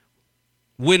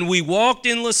 when we walked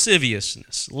in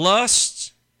lasciviousness,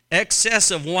 lusts,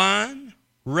 excess of wine,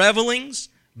 revelings,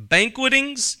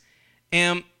 banquetings,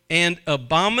 and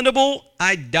abominable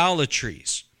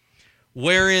idolatries,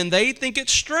 wherein they think it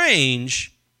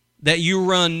strange that you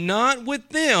run not with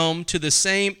them to the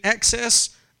same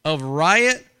excess of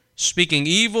riot, speaking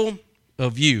evil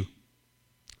of you.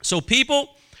 So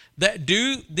people that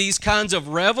do these kinds of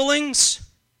revelings,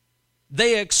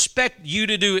 they expect you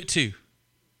to do it too.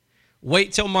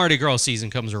 Wait till Mardi Gras season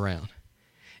comes around.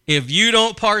 If you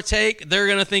don't partake, they're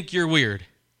going to think you're weird.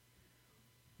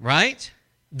 Right?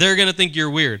 They're going to think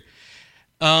you're weird.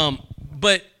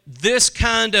 But this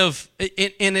kind of,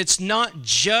 and it's not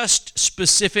just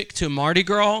specific to Mardi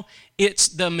Gras, it's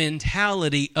the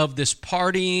mentality of this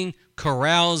partying,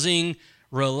 carousing,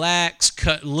 relax,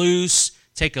 cut loose,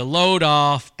 take a load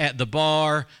off at the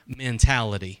bar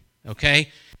mentality,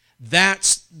 okay?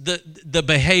 That's the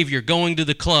behavior, going to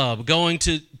the club, going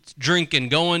to drinking,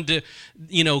 going to,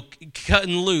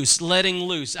 cutting loose, letting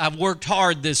loose. I've worked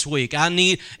hard this week.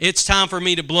 It's time for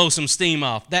me to blow some steam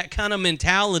off. That kind of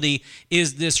mentality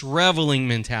is this reveling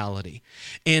mentality.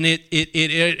 And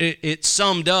it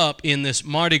summed up in this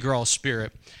Mardi Gras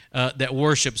spirit that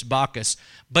worships Bacchus.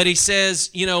 But he says,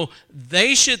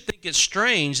 they should think it's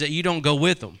strange that you don't go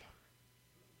with them.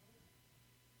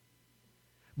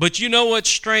 But you know what's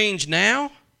strange now?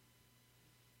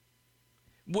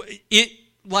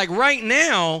 Like right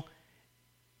now,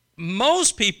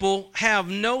 most people have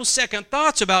no second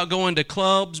thoughts about going to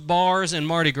clubs, bars, and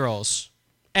Mardi Gras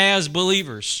as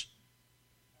believers.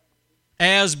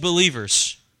 As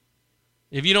believers.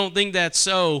 If you don't think that's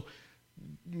so,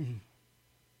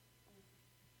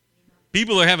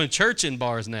 people are having church in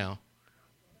bars now.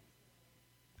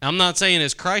 I'm not saying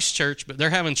it's Christ Church, but they're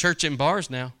having church in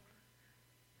bars now.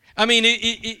 I mean,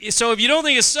 so if you don't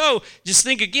think it's so, just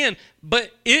think again.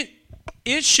 But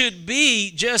it should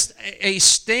be just a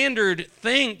standard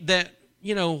thing that,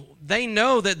 they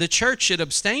know that the church should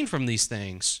abstain from these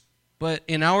things. But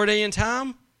in our day and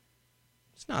time,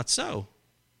 it's not so.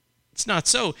 It's not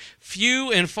so.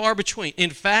 Few and far between. In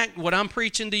fact, what I'm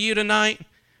preaching to you tonight,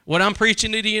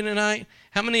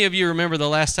 how many of you remember the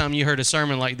last time you heard a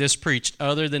sermon like this preached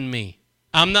other than me?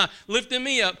 I'm not lifting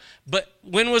me up, but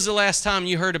when was the last time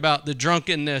you heard about the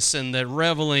drunkenness and the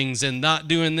revelings and not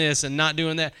doing this and not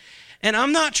doing that? And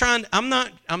I'm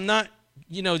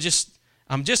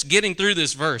just getting through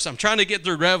this verse. I'm trying to get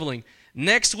through reveling.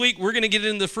 Next week, we're going to get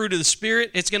into the fruit of the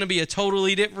Spirit. It's going to be a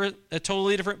totally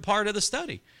different part of the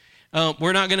study.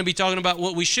 We're not going to be talking about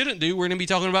what we shouldn't do. We're going to be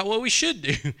talking about what we should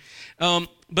do.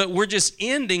 But we're just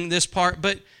ending this part.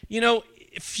 But,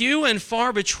 few and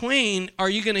far between are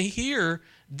you going to hear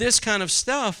this kind of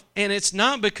stuff. And it's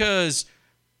not because,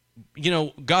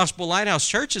 Gospel Lighthouse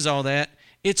Church is all that.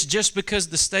 It's just because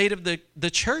the state of the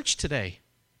church today.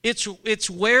 It's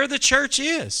where the church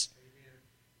is.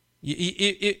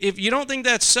 If you don't think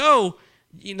that's so,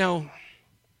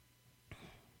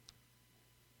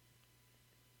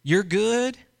 you're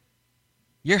good.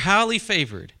 You're highly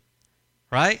favored,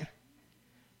 right?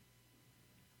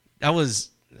 I'm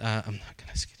not going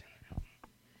to get in there.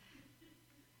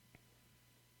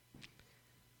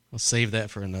 We'll save that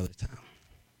for another time.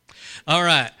 All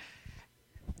right.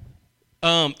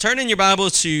 Turn in your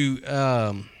Bible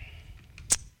to,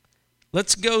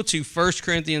 let's go to 1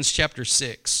 Corinthians chapter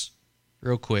 6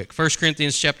 real quick. 1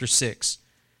 Corinthians chapter 6.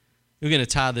 We're going to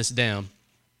tie this down.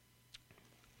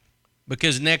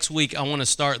 Because next week I want to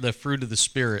start the fruit of the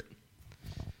Spirit.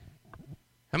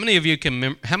 How many of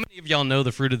y'all know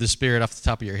the fruit of the Spirit off the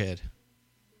top of your head?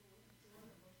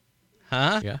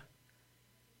 Huh? Yeah.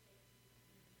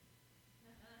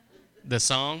 The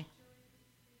song?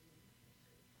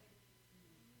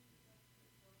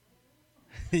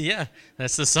 Yeah,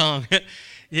 that's the song.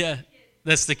 Yeah,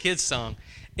 that's the kids' song.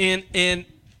 And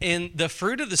the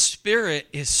fruit of the Spirit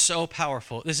is so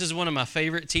powerful. This is one of my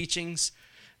favorite teachings,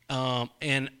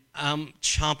 and I'm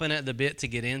chomping at the bit to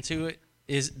get into it.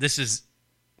 This is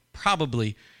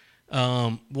probably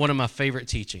one of my favorite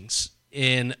teachings.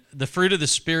 And the fruit of the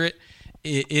Spirit,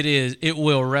 it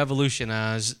will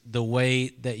revolutionize the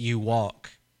way that you walk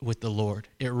with the Lord.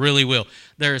 It really will.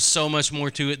 There is so much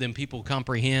more to it than people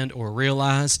comprehend or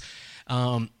realize.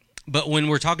 But when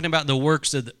we're talking about the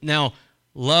works of now,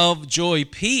 love, joy,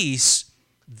 peace,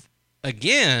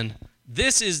 again,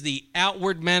 this is the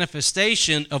outward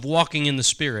manifestation of walking in the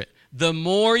Spirit. The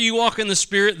more you walk in the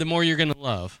Spirit, the more you're going to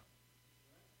love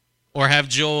or have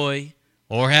joy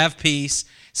or have peace.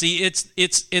 See,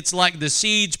 it's like the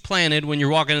seeds planted when you're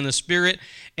walking in the Spirit,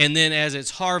 and then as it's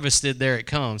harvested, there it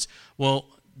comes. Well,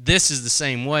 this is the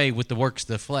same way with the works of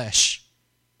the flesh.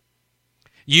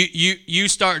 You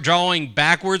start drawing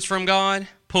backwards from God,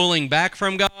 pulling back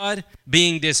from God,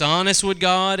 being dishonest with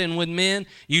God and with men.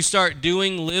 You start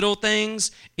doing little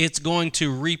things, it's going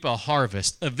to reap a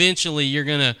harvest. Eventually, you're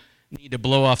going to need to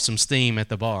blow off some steam at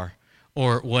the bar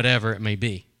or whatever it may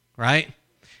be, right?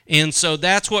 And so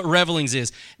that's what revelings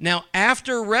is. Now,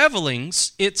 after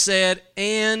revelings, it said,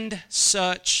 and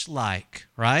such like,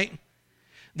 right?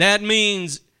 That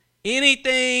means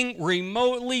anything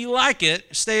remotely like it,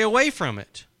 stay away from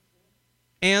it.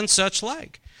 And such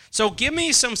like. So give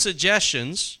me some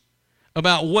suggestions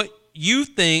about what you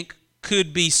think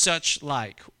could be such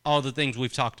like all the things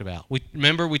we've talked about.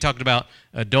 Remember we talked about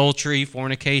adultery,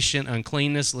 fornication,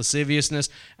 uncleanness, lasciviousness,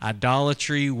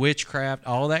 idolatry, witchcraft,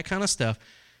 all that kind of stuff.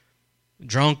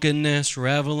 Drunkenness,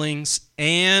 revelings,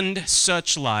 and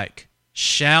such like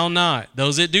shall not.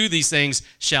 Those that do these things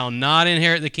shall not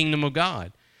inherit the kingdom of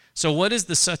God. So what is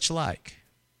the such like?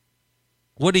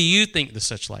 What do you think the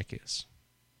such like is?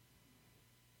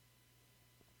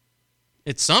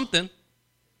 It's something.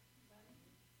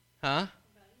 Huh?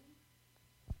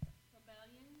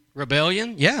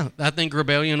 Rebellion? Yeah, I think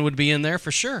rebellion would be in there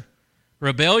for sure.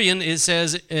 Rebellion, it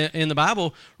says in the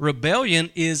Bible,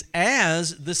 rebellion is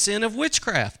as the sin of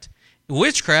witchcraft.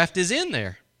 Witchcraft is in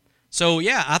there. So,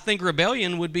 yeah, I think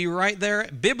rebellion would be right there.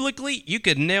 Biblically, you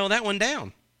could nail that one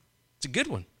down. It's a good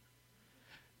one.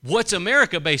 What's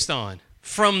America based on?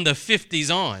 From the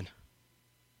 50s on.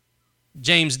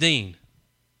 James Dean.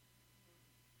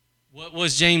 What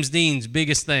was James Dean's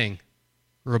biggest thing?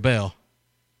 Rebel.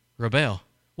 Rebel.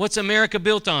 What's America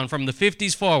built on from the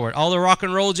 50s forward? All the rock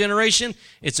and roll generation,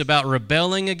 it's about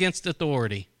rebelling against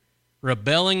authority.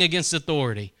 Rebelling against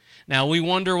authority. Now, we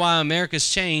wonder why America's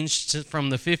changed from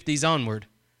the 50s onward.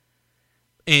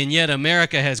 And yet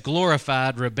America has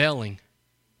glorified rebelling.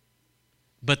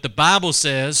 But the Bible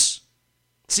says,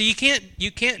 see,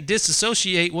 you can't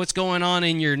disassociate what's going on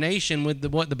in your nation with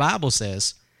what the Bible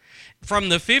says. From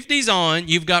the 50s on,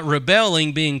 you've got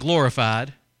rebelling being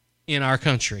glorified in our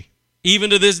country.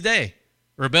 Even to this day,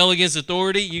 rebel against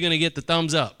authority, you're going to get the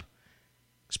thumbs up.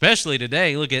 Especially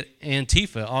today, look at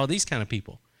Antifa, all these kind of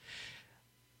people.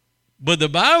 But the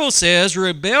Bible says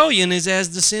rebellion is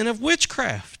as the sin of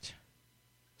witchcraft.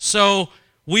 So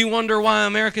we wonder why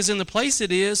America's in the place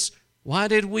it is. Why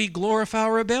did we glorify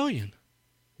rebellion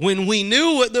when we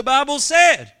knew what the Bible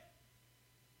said?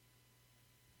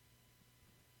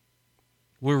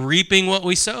 We're reaping what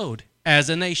we sowed as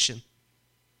a nation.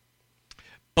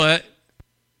 But,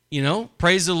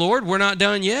 praise the Lord, we're not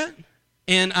done yet.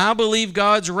 And I believe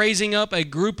God's raising up a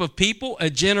group of people, a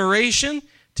generation,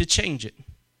 to change it.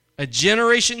 A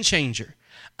generation changer.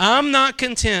 I'm not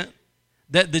content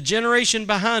that the generation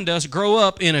behind us grow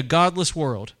up in a godless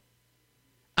world.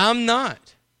 I'm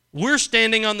not. We're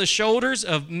standing on the shoulders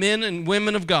of men and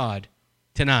women of God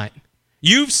tonight.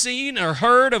 You've seen or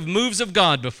heard of moves of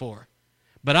God before,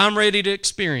 but I'm ready to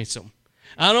experience them.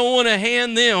 I don't want to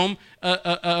hand them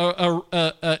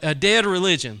a dead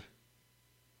religion.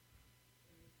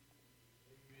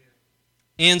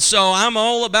 And so I'm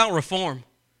all about reform.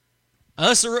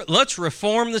 Let's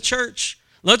reform the church.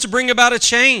 Let's bring about a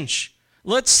change.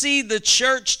 Let's see the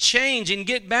church change and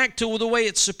get back to the way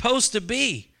it's supposed to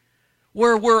be,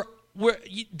 where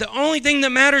the only thing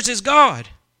that matters is God.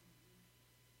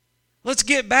 Let's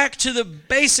get back to the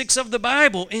basics of the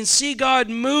Bible and see God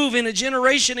move in a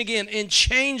generation again and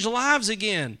change lives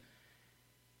again.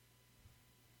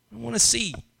 I want to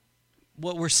see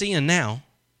what we're seeing now.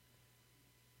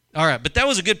 All right, but that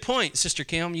was a good point, Sister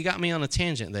Kim. You got me on a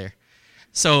tangent there.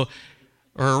 So,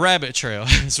 or a rabbit trail,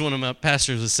 as one of my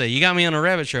pastors would say. You got me on a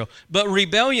rabbit trail. But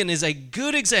rebellion is a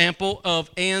good example of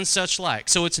and such like.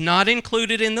 So it's not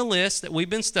included in the list that we've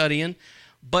been studying,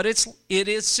 but it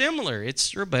is similar.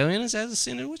 It's rebellion is as a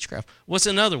sin of witchcraft. What's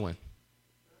another one?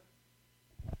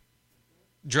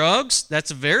 Drugs.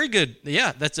 That's a very good.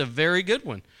 Yeah, that's a very good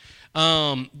one.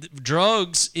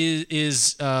 Drugs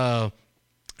is I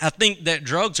think that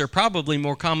drugs are probably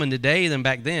more common today than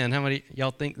back then. How many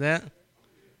y'all think that?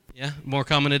 Yeah, more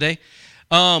common today.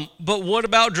 But what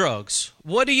about drugs?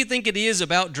 What do you think it is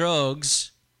about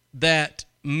drugs that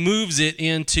moves it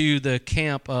into the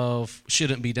camp of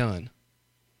shouldn't be done?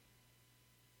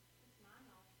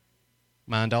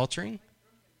 Mind altering?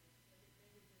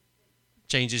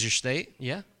 Changes your state,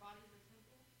 yeah.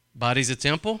 Body's a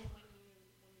temple.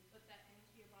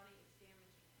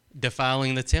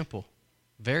 Defiling the temple.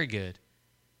 Very good.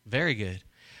 Very good.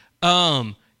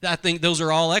 I think those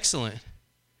are all excellent.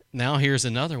 Now here's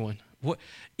another one. What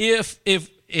if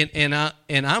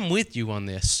I'm with you on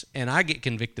this, and I get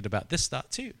convicted about this thought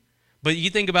too. But you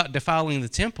think about defiling the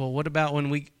temple. What about when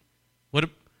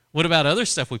What about other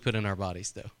stuff we put in our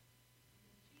bodies, though?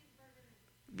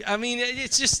 I mean,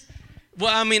 it's just,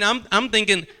 well, I mean, I'm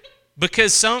thinking,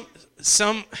 because some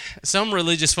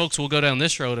religious folks will go down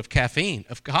this road of caffeine,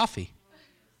 of coffee.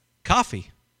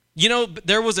 Coffee. You know,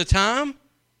 there was a time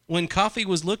when coffee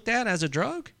was looked at as a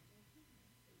drug.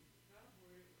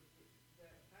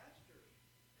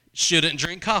 Shouldn't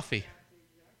drink coffee.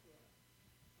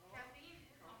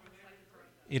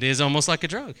 It is almost like a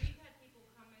drug. We've had people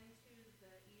come into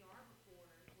the ER before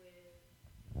with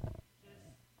just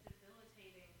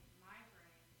debilitating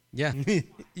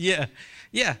migraines.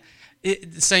 Yeah.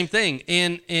 Same thing.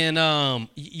 And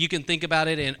you can think about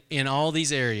it in all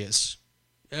these areas.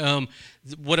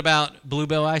 What about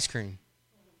Bluebell ice cream?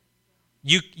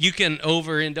 You can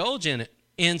overindulge in it.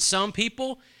 And some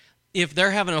people, if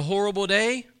they're having a horrible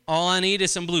day, all I need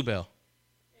is some Bluebell,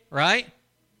 right?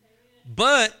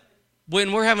 But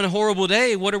when we're having a horrible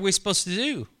day, what are we supposed to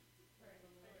do?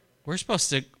 We're supposed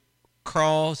to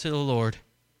crawl to the Lord.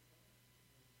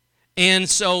 And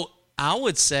so I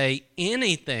would say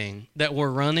anything that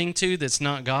we're running to that's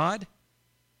not God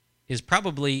is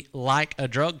probably like a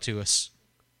drug to us,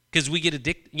 because we get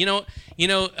addicted.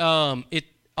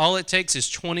 All it takes is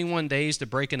 21 days to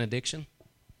break an addiction.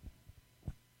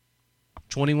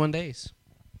 21 days.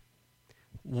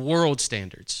 World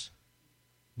standards.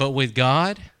 But with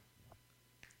God,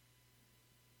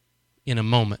 in a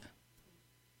moment,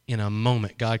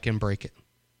 God can break it.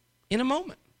 In a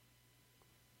moment.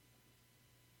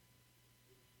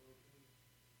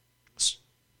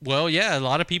 Well, yeah, a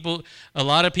lot of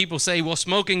people say, well,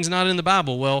 smoking's not in the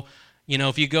Bible. Well,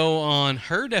 if you go on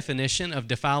her definition of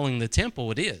defiling the temple,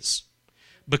 it is.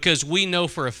 Because we know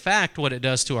for a fact what it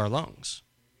does to our lungs.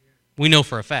 We know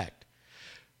for a fact.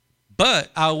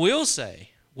 But I will say,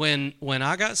 when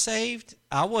I got saved,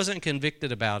 I wasn't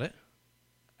convicted about it.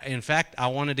 In fact, I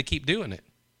wanted to keep doing it.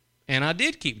 And I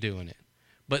did keep doing it.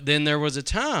 But then there was a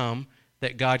time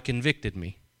that God convicted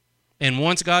me. And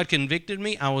once God convicted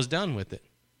me, I was done with it.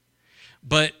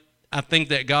 But I think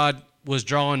that God was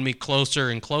drawing me closer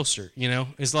and closer,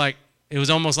 It's like, it was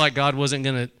almost like God wasn't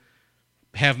going to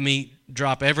have me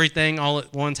drop everything all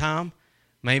at one time.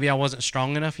 Maybe I wasn't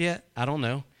strong enough yet. I don't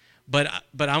know. But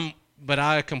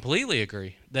I completely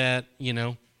agree that,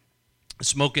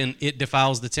 smoking, it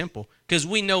defiles the temple, because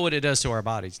we know what it does to our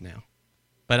bodies now.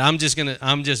 But I'm just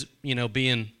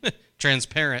being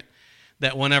transparent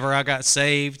that whenever I got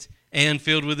saved and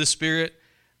filled with the Spirit,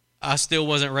 I still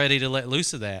wasn't ready to let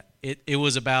loose of that. It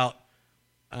was about,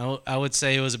 I would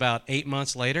say it was about 8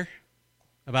 months later.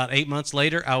 About 8 months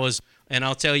later, and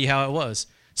I'll tell you how it was.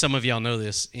 Some of y'all know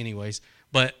this anyways.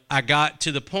 But I got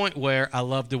to the point where I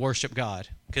loved to worship God.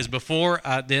 Because before,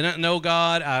 I didn't know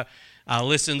God. I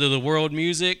listened to the world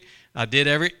music. But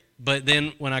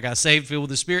then when I got saved, filled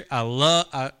with the Spirit,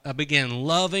 I began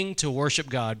loving to worship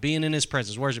God, being in His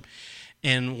presence, worship.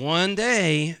 And one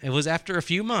day, it was after a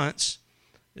few months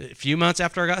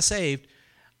after I got saved,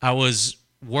 I was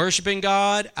worshiping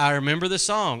God. I remember the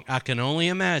song, I Can Only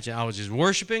Imagine. I was just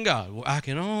worshiping God. I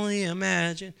can only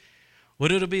imagine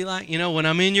what it'll be like, when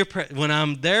I'm when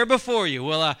I'm there before you.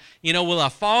 Will I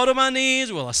fall to my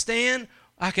knees? Will I stand?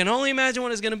 I can only imagine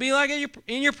what it's going to be like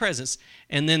in your presence.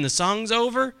 And then the song's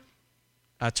over.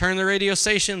 I turn the radio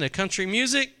station to country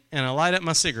music, and I light up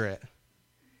my cigarette.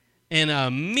 And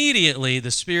immediately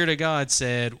the Spirit of God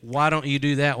said, why don't you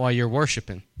do that while you're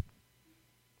worshiping?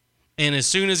 And as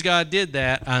soon as God did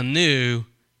that, I knew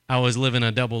I was living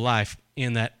a double life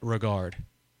in that regard.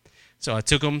 So I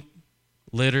took them,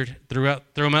 littered, threw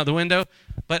them out the window.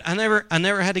 But I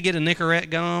never had to get a Nicorette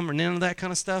gum or none of that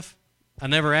kind of stuff. I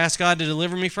never asked God to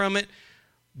deliver me from it.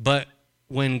 But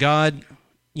when God,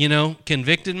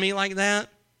 convicted me like that,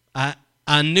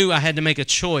 I knew I had to make a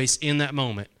choice in that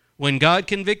moment. When God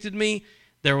convicted me,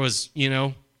 there was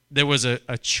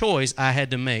a choice I had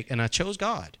to make, and I chose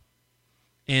God.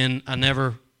 And I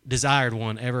never desired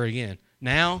one ever again.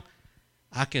 Now,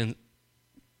 I can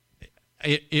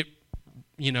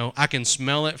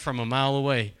smell it from a mile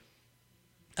away.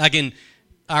 The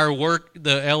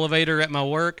elevator at my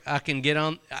work, I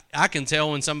can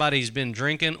tell when somebody's been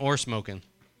drinking or smoking.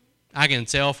 I can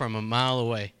tell from a mile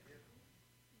away.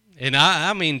 And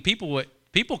I mean, people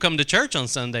come to church on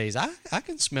Sundays. I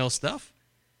can smell stuff.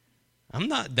 I'm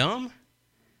not dumb,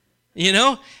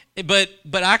 but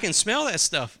I can smell that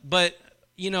stuff. But,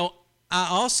 I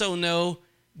also know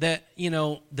that,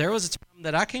 there was a time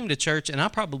that I came to church and I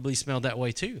probably smelled that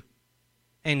way too.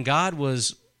 And God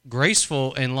was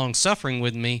graceful and long-suffering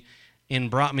with me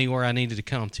and brought me where I needed to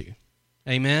come to.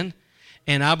 Amen?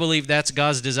 And I believe that's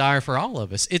God's desire for all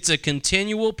of us. It's a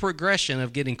continual progression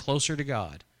of getting closer to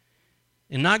God.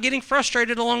 and not getting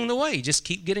frustrated along the way. Just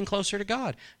keep getting closer to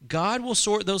God. God will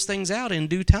sort those things out in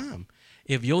due time.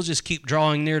 If you'll just keep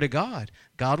drawing near to God,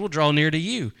 God will draw near to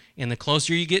you. And the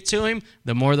closer you get to him,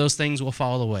 the more those things will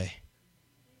fall away.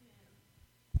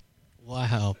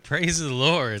 Wow. Praise the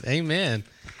Lord. Amen.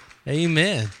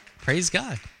 Amen. Praise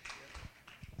God.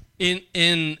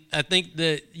 And I think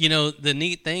that, the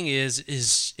neat thing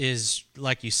is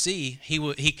like you see,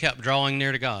 he kept drawing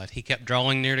near to God. He kept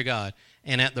drawing near to God.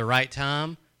 And at the right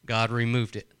time, God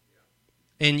removed it.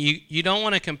 And you don't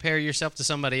want to compare yourself to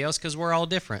somebody else because we're all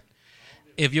different.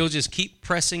 If you'll just keep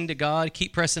pressing to God,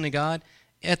 keep pressing to God,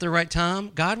 at the right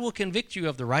time, God will convict you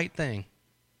of the right thing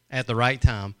at the right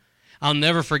time. I'll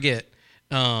never forget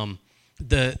and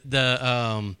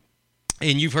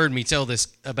you've heard me tell this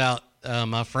about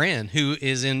my friend who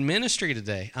is in ministry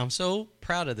today. I'm so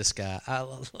proud of this guy. I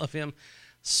love him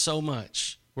so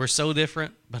much. We're so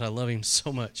different, but I love him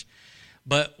so much.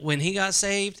 But when he got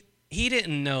saved, he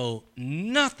didn't know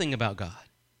nothing about God.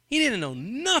 He didn't know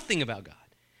nothing about God.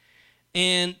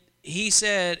 And he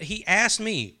asked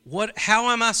me, how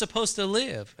am I supposed to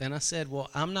live? And I said, well,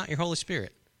 I'm not your Holy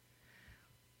Spirit.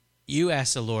 You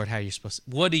ask the Lord how you're supposed to.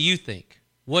 What do you think?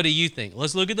 What do you think?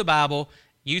 Let's look at the Bible.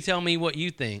 You tell me what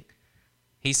you think.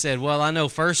 He said, well, I know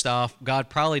first off, God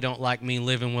probably don't like me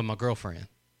living with my girlfriend.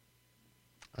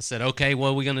 I said, okay, what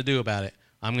are we going to do about it?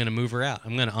 I'm going to move her out.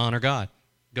 I'm going to honor God.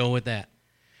 Go with that.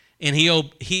 And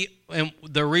and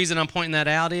the reason I'm pointing that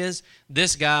out is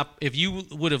this guy, if you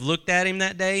would have looked at him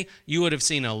that day, you would have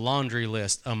seen a laundry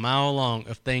list a mile long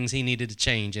of things he needed to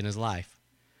change in his life.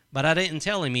 But I didn't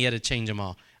tell him he had to change them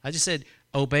all. I just said,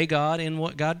 obey God in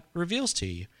what God reveals to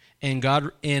you. And God,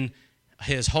 in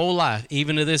his whole life,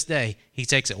 even to this day, he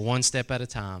takes it one step at a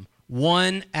time,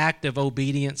 one act of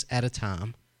obedience at a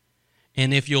time.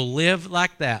 And if you'll live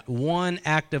like that, one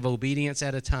act of obedience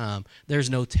at a time, there's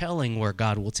no telling where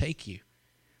God will take you.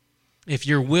 If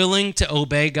you're willing to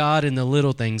obey God in the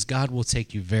little things, God will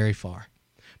take you very far.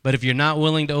 But if you're not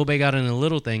willing to obey God in the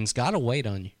little things, God will wait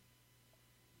on you.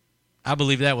 I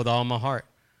believe that with all my heart.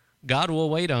 God will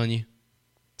wait on you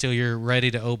till you're ready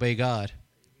to obey God.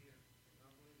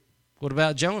 What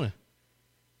about Jonah?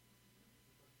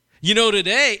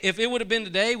 Today, if it would have been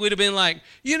today, we'd have been like,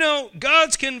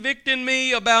 God's convicting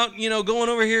me about, going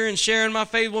over here and sharing my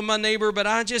faith with my neighbor, but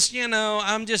I'm just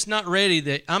not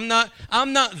ready. I'm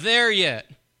not there yet.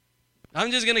 I'm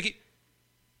just going to keep.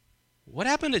 What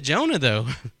happened to Jonah, though?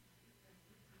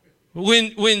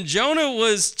 When Jonah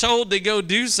was told to go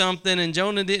do something and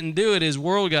Jonah didn't do it, his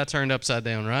world got turned upside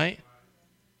down, right?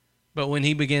 But when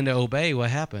he began to obey,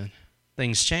 what happened?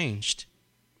 Things changed.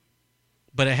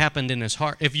 But it happened in his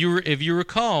heart. If you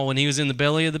recall, when he was in the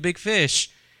belly of the big fish,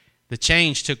 the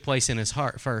change took place in his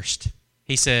heart first.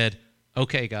 He said,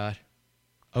 okay, God,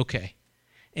 okay.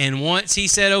 And once he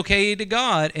said okay to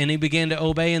God and he began to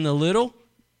obey in the little,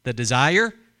 the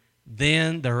desire,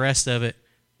 then the rest of it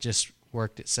just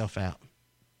worked itself out.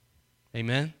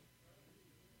 Amen?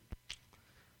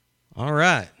 All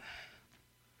right.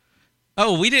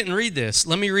 Oh, we didn't read this.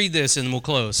 Let me read this and we'll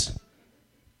close.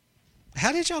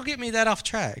 How did y'all get me that off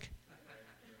track?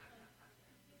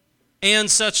 And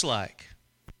such like.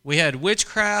 We had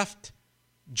witchcraft,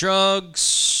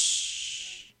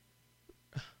 drugs.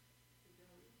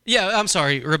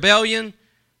 Rebellion,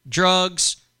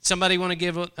 drugs. Somebody want to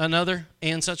give another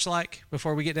and such like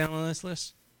before we get down on this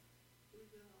list?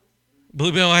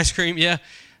 Bluebell ice cream, yeah.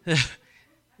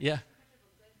 Yeah.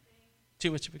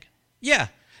 Too much of a good. Yeah.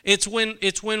 It's when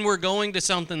we're going to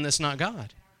something that's not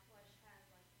God.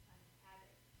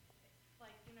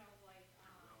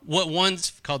 What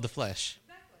one's called the flesh?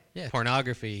 Exactly. Yeah.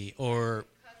 Pornography or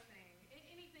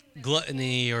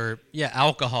gluttony or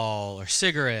alcohol or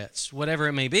cigarettes, whatever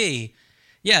it may be.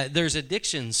 Yeah, there's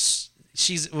addictions.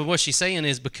 What she's saying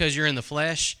is because you're in the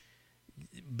flesh,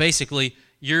 basically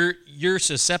you're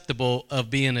susceptible of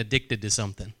being addicted to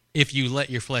something if you let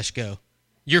your flesh go.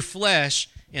 Your flesh,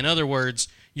 in other words,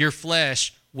 your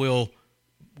flesh will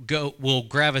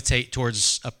gravitate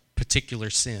towards a particular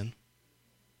sin.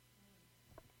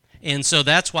 And so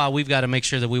that's why we've got to make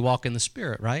sure that we walk in the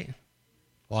Spirit, right?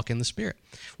 Walk in the Spirit.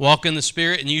 Walk in the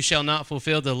Spirit, and you shall not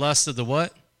fulfill the lust of the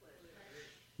what?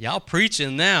 Y'all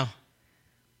preaching now.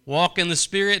 Walk in the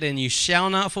Spirit, and you shall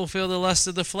not fulfill the lust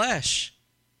of the flesh.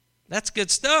 That's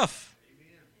good stuff.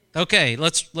 Okay,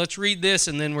 let's read this,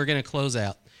 and then we're going to close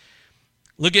out.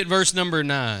 Look at verse number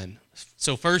 9.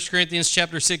 So 1 Corinthians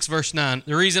chapter 6, verse 9.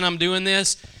 The reason I'm doing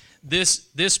this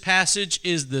passage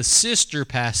is the sister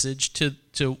passage to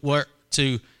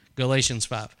Galatians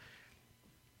 5.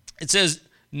 It says,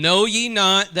 know ye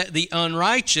not that the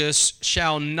unrighteous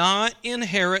shall not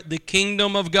inherit the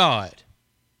kingdom of God?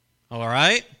 All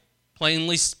right?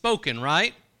 Plainly spoken,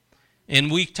 right? And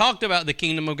we talked about the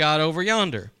kingdom of God over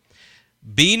yonder.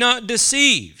 Be not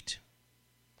deceived.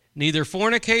 Neither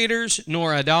fornicators,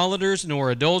 nor idolaters, nor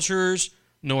adulterers,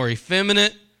 nor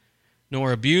effeminate,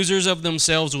 nor abusers of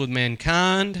themselves with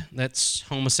mankind. That's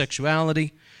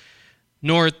homosexuality.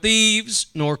 Nor thieves,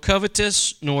 nor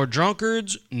covetous, nor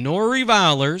drunkards, nor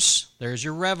revilers. There's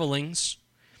your revelings.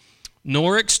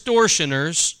 Nor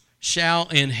extortioners shall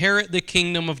inherit the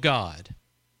kingdom of God.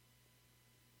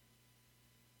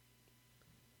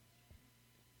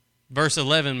 Verse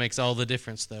 11 makes all the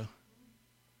difference, though.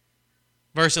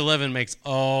 Verse 11 makes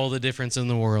all the difference in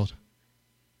the world.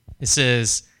 It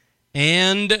says,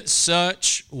 and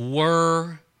such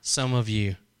were some of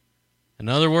you. In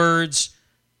other words,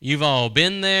 you've all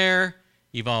been there,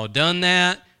 you've all done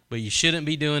that, but you shouldn't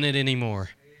be doing it anymore.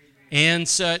 And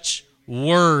such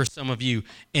were some of you.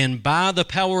 And by the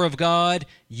power of God,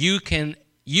 you can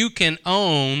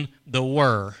own the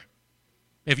were.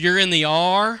 If you're in the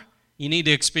are, you need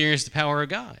to experience the power of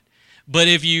God. But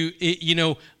if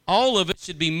all of it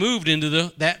should be moved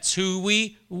into that's who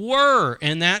we were,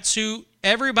 and that's who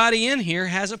everybody in here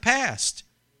has a past.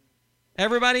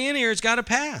 Everybody in here has got a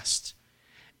past.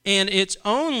 And it's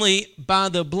only by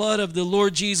the blood of the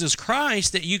Lord Jesus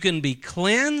Christ that you can be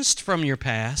cleansed from your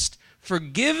past,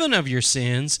 forgiven of your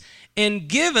sins, and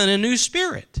given a new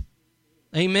spirit.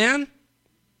 Amen?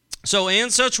 So,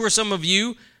 and such were some of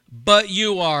you, but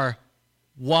you are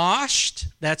washed.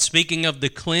 That's speaking of the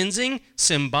cleansing,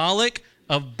 symbolic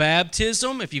of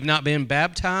baptism. If you've not been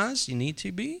baptized, you need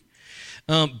to be.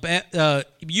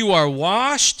 You are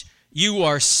washed, you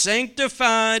are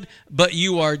sanctified, but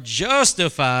you are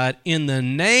justified in the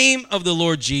name of the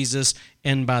Lord Jesus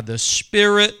and by the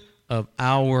Spirit of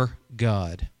our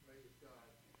God.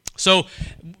 So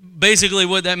basically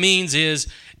what that means is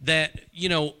that,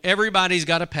 everybody's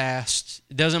got a past.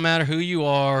 It doesn't matter who you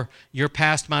are. Your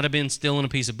past might have been stealing a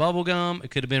piece of bubble gum. It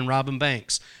could have been robbing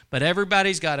banks. But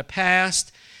everybody's got a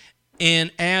past.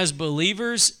 And as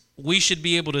believers, we should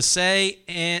be able to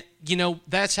say,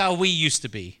 that's how we used to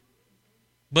be.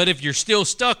 But if you're still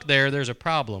stuck there, there's a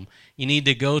problem. You need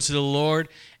to go to the Lord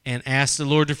and ask the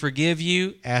Lord to forgive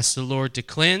you, ask the Lord to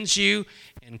cleanse you,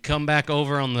 and come back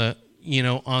over on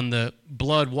the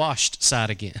blood-washed side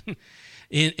again.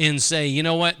 And say, you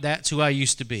know what, that's who I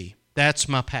used to be. That's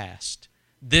my past.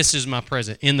 This is my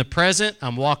present. In the present,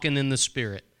 I'm walking in the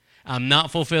Spirit. I'm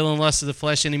not fulfilling the lust of the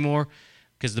flesh anymore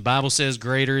because the Bible says,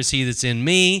 greater is he that's in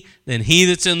me than he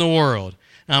that's in the world.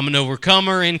 I'm an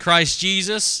overcomer in Christ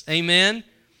Jesus. Amen.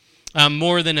 I'm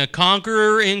more than a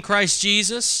conqueror in Christ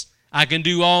Jesus. I can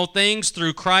do all things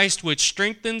through Christ which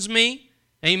strengthens me.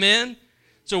 Amen.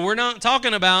 So we're not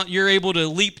talking about you're able to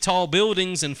leap tall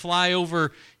buildings and fly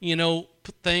over,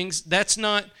 things. That's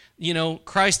not,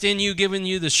 Christ in you giving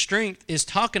you the strength is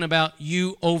talking about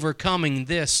you overcoming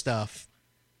this stuff.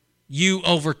 You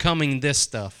overcoming this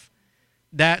stuff.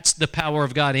 That's the power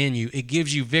of God in you. It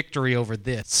gives you victory over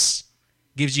this.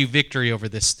 Gives you victory over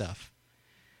this stuff.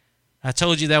 I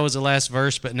told you that was the last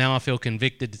verse, but now I feel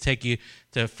convicted to take you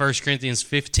to 1 Corinthians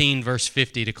 15, verse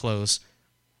 50 to close.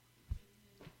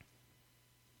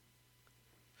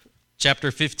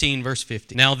 Chapter 15, verse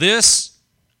 50. Now this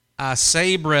I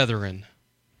say, brethren,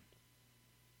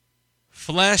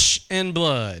 flesh and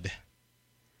blood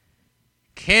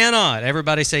cannot,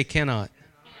 everybody say cannot,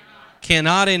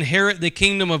 cannot inherit the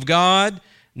kingdom of God,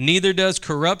 neither does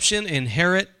corruption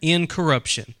inherit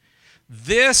incorruption.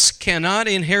 This cannot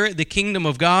inherit the kingdom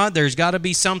of God. There's got to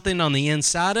be something on the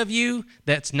inside of you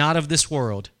that's not of this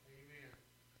world.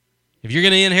 If you're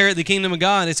going to inherit the kingdom of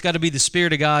God, it's got to be the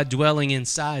Spirit of God dwelling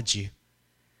inside you.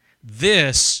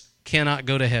 This cannot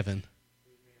go to heaven.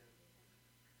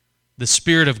 The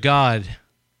Spirit of God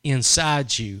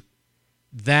inside you,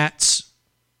 that's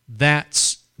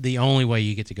the only way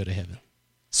you get to go to heaven.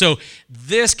 So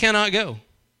this cannot go.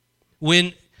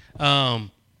 When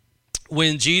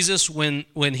Jesus,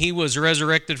 when he was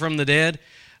resurrected from the dead,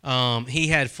 he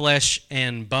had flesh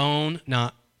and bone,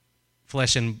 not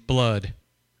flesh and blood.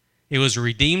 It was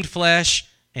redeemed flesh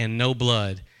and no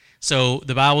blood. So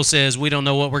the Bible says we don't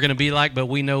know what we're going to be like, but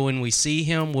we know when we see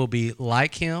him, we'll be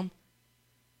like him.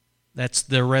 That's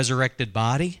the resurrected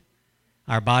body.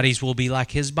 Our bodies will be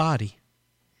like his body.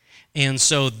 And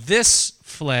so this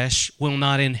flesh will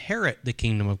not inherit the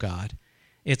kingdom of God.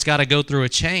 It's got to go through a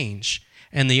change.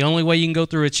 And the only way you can go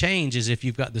through a change is if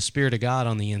you've got the Spirit of God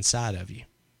on the inside of you.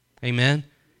 Amen?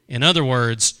 In other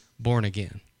words, born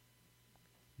again.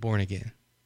 Born again.